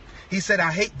powerful. He said,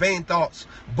 I hate vain thoughts,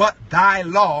 but thy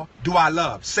law do I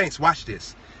love. Saints, watch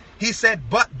this. He said,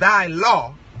 but thy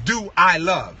law do I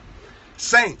love.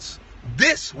 Saints,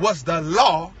 this was the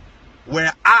law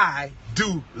where I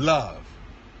do love.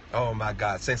 Oh my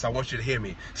God. Saints, I want you to hear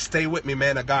me. Stay with me,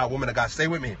 man of God, woman of God. Stay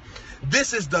with me.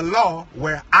 This is the law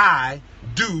where I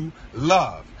do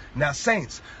love. Now,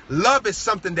 saints, love is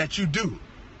something that you do.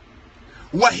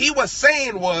 What he was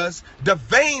saying was the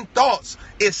vain thoughts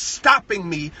is stopping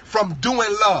me from doing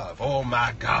love. Oh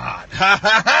my God.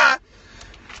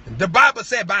 The Bible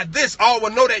said, by this all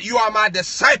will know that you are my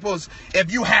disciples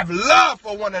if you have love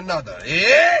for one another.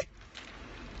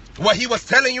 What he was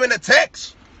telling you in the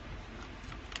text.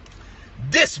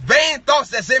 This vain thoughts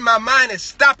that's in my mind is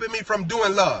stopping me from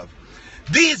doing love.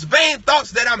 These vain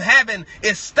thoughts that I'm having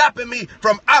is stopping me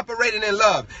from operating in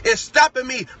love. It's stopping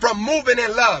me from moving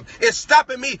in love. It's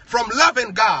stopping me from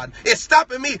loving God. It's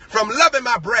stopping me from loving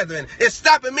my brethren. It's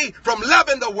stopping me from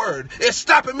loving the word. It's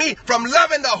stopping me from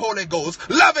loving the Holy Ghost,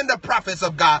 loving the prophets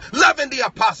of God, loving the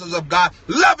apostles of God,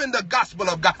 loving the gospel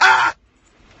of God.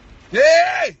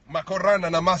 Hey! Makorana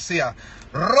namasia.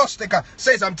 Rostika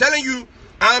says, I'm telling you.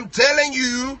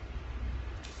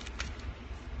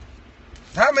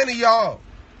 How many of y'all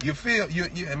you feel you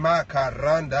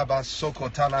makaranda basoko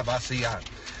talabasia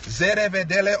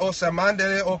zerevedele o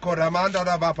samandele o koramanda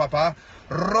da papa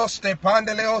roste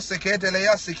pandele o seketele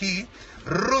yasiki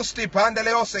rusti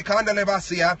pandele o sekandele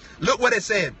basia. Look what it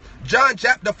said. John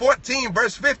chapter 14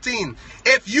 verse 15.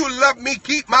 If you love me,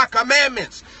 keep my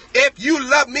commandments. If you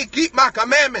love me, keep my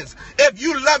commandments. If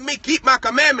you love me, keep my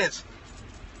commandments.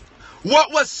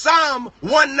 What was Psalm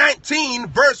 119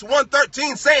 verse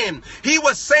 113 saying? He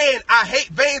was saying, I hate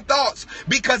vain thoughts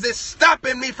because it's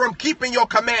stopping me from keeping your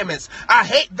commandments. I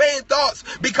hate vain thoughts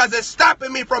because it's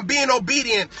stopping me from being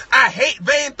obedient. I hate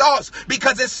vain thoughts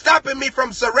because it's stopping me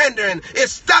from surrendering.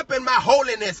 It's stopping my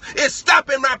holiness. It's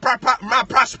stopping my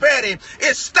prosperity.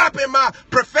 It's stopping my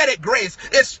prophetic grace.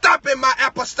 It's stopping my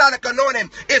apostolic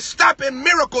anointing. It's stopping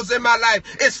miracles in my life.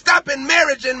 It's stopping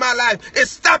marriage in my life.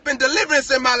 It's stopping deliverance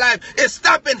in my life. It's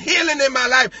stopping healing in my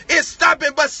life. It's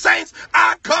stopping. But saints,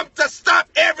 I come to stop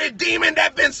every demon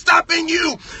that been stopping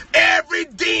you. Every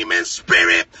demon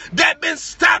spirit that been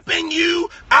stopping you,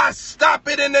 I stop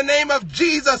it in the name of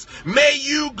Jesus. May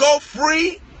you go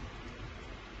free.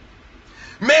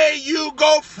 May you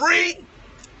go free.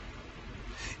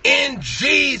 In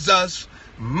Jesus'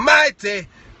 mighty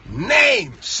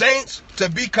name. Saints, to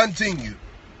be continued.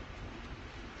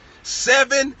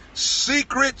 7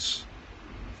 secrets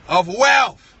of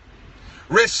wealth.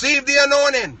 Receive the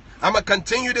anointing. I'm going to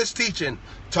continue this teaching.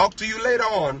 Talk to you later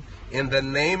on in the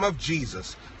name of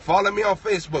Jesus. Follow me on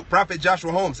Facebook, Prophet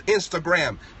Joshua Holmes,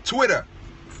 Instagram, Twitter.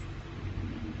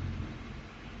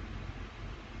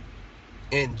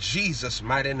 In Jesus'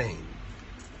 mighty name.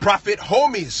 Prophet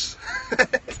Homies.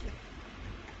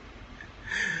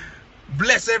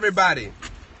 Bless everybody.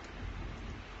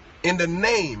 In the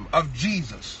name of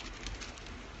Jesus.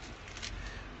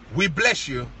 We bless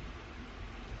you.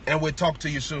 And we'll talk to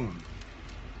you soon.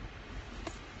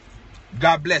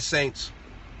 God bless, saints.